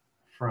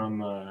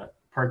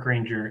Park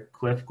Ranger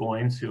Cliff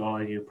Goins, who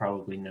all of you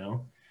probably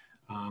know.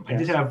 I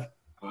did have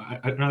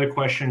another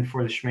question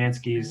for the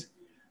Shymanskis.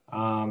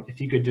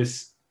 If you could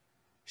just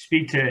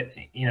speak to,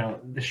 you know,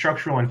 the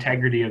structural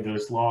integrity of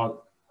those log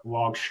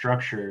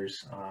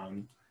structures.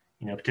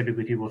 You know,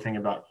 typically people think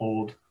about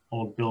old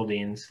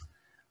buildings,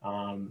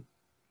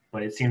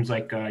 but it seems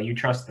like you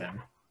trust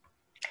them.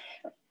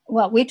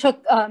 Well, we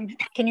took,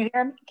 can you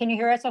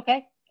hear us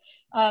okay?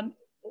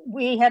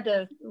 We had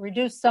to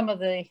reduce some of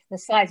the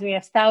slides. We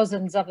have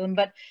thousands of them,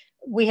 but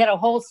we had a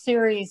whole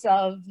series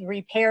of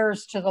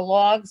repairs to the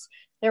logs.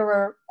 There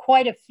were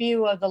quite a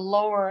few of the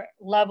lower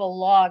level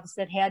logs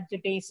that had to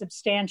be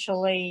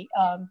substantially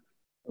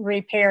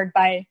repaired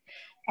by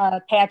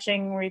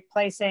patching,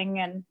 replacing,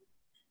 and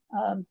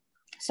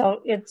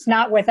so it's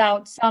not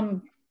without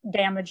some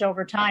damage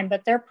over time,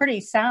 but they're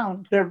pretty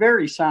sound. They're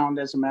very sound,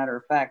 as a matter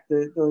of fact.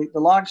 The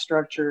log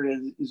structure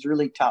is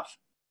really tough,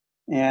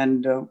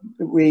 and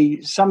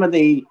some of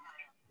the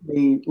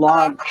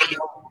logs,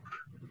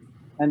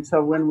 and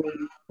so when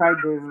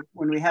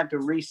we had to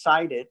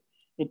re-site it,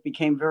 it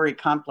became very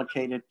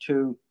complicated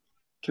to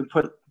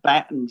put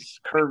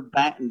curved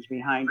battens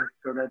behind it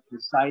so that the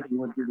siding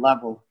would be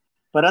level.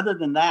 But other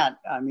than that,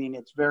 I mean,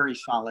 it's very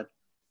solid,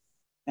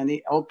 and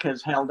the oak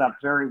has held up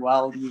very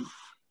well. If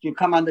you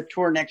come on the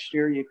tour next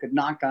year, you could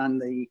knock on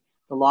the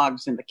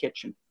logs in the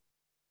kitchen.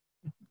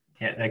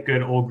 Yeah, that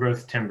good old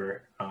growth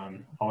timber,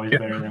 always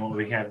better than what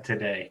we have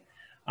today.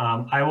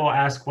 I will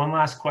ask one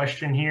last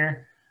question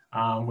here,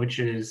 which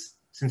is,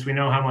 since we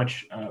know how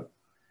much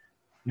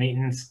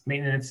maintenance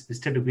is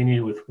typically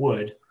needed with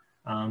wood,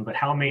 but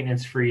how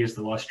maintenance free is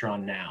the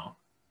Lustron now?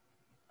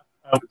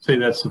 I would say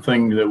that's the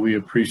thing that we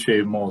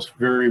appreciate most.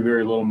 Very,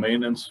 very little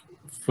maintenance.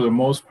 For the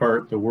most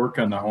part, the work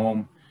on the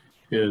home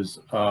is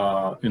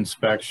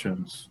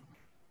inspections,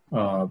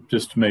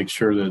 just to make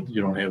sure that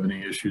you don't have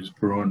any issues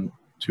brewing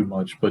too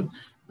much. But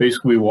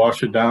basically, we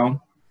wash it down.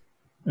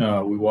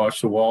 We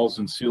wash the walls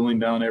and ceiling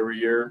down every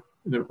year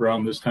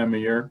around this time of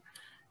year,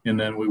 and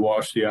then we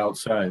wash the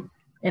outside.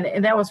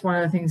 And that was one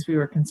of the things we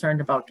were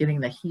concerned about,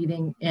 getting the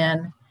heating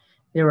in.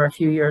 There were a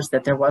few years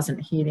that there wasn't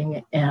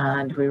heating,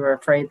 and we were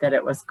afraid that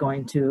it was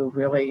going to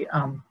really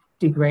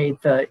degrade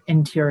the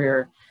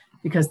interior,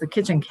 because the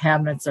kitchen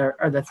cabinets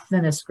are the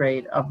thinnest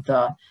grade of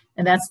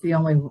and that's the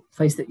only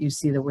place that you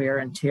see the wear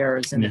and tear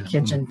is in the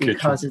kitchen,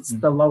 because it's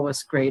the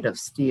lowest grade of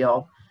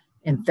steel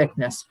in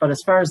thickness. But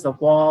as far as the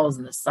walls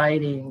and the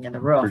siding and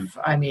the roof,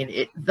 I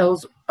mean,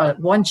 those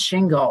one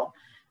shingle,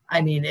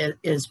 I mean, it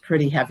is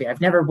pretty heavy.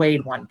 I've never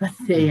weighed one, but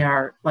they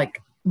are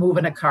like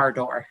moving a car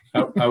door.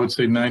 I would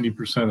say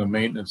 90% of the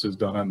maintenance is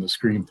done on the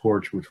screen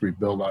porch, which we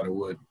build out of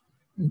wood.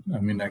 I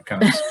mean, that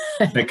kind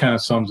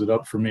of sums it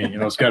up for me. You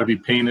know, it's got to be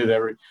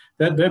painted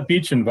that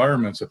beach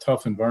environment's a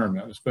tough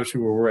environment,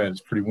 especially where we're at.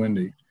 It's pretty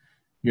windy.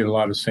 You get a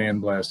lot of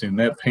sandblasting, and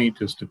that paint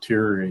just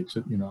deteriorates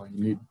it. You know,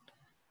 you need,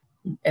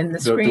 and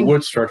the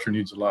wood structure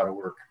needs a lot of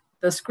work.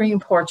 The screen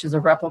porch is a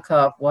replica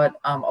of what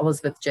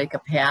Elizabeth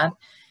Jacob had.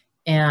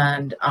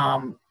 And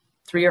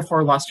 3 or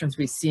 4 Lustrons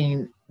we've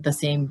seen the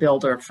same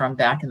builder from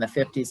back in the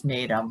 50s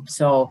made them.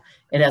 So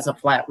it has a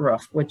flat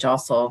roof, which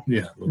also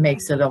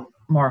makes it a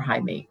more high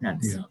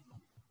maintenance. Yeah.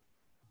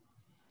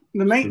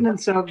 The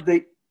maintenance of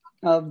the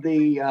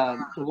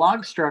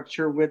log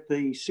structure with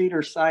the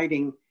cedar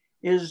siding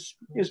is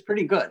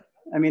pretty good.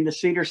 I mean, the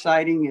cedar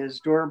siding is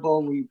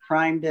durable. We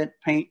primed it,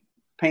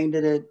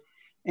 painted it,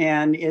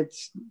 and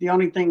it's the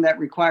only thing that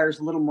requires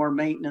a little more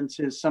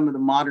maintenance is some of the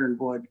modern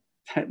wood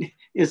that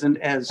isn't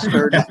as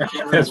sturdy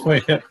That's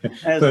why,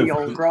 as the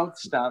old growth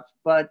stuff.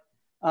 But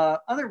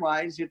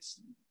otherwise,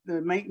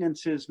 the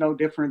maintenance is no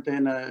different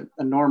than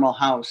a normal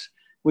house.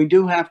 We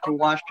do have to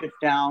wash it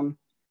down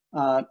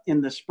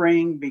in the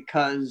spring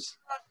because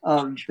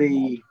of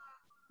the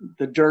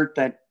dirt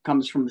that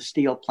comes from the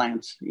steel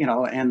plants,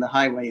 and the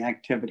highway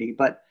activity.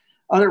 But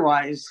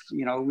otherwise,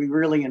 we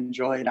really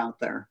enjoy it out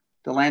there.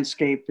 The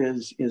landscape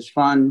is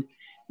fun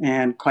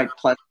and quite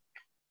pleasant.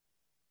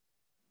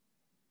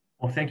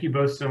 Well, thank you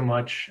both so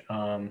much.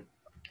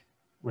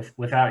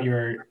 Without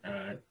your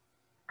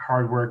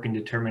hard work and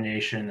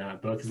determination,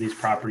 both of these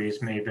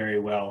properties may very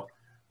well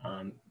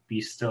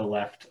be still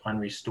left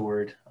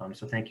unrestored.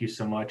 So thank you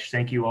so much.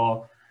 Thank you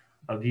all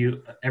of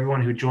you,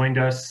 everyone who joined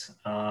us.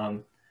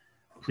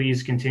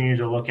 Please continue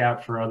to look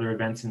out for other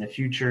events in the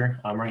future.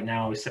 Right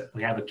now,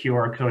 we have a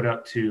QR code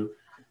up to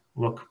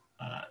look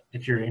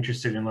if you're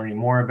interested in learning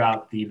more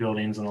about the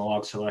buildings on the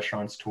Logs to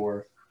Lustrons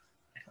tour,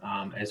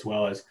 as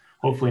well as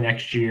hopefully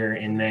next year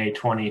in May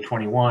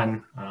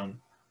 2021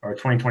 or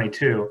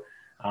 2022,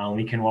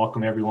 we can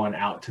welcome everyone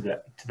out to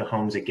the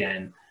homes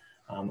again.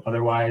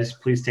 Otherwise,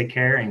 please take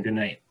care and good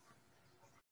night.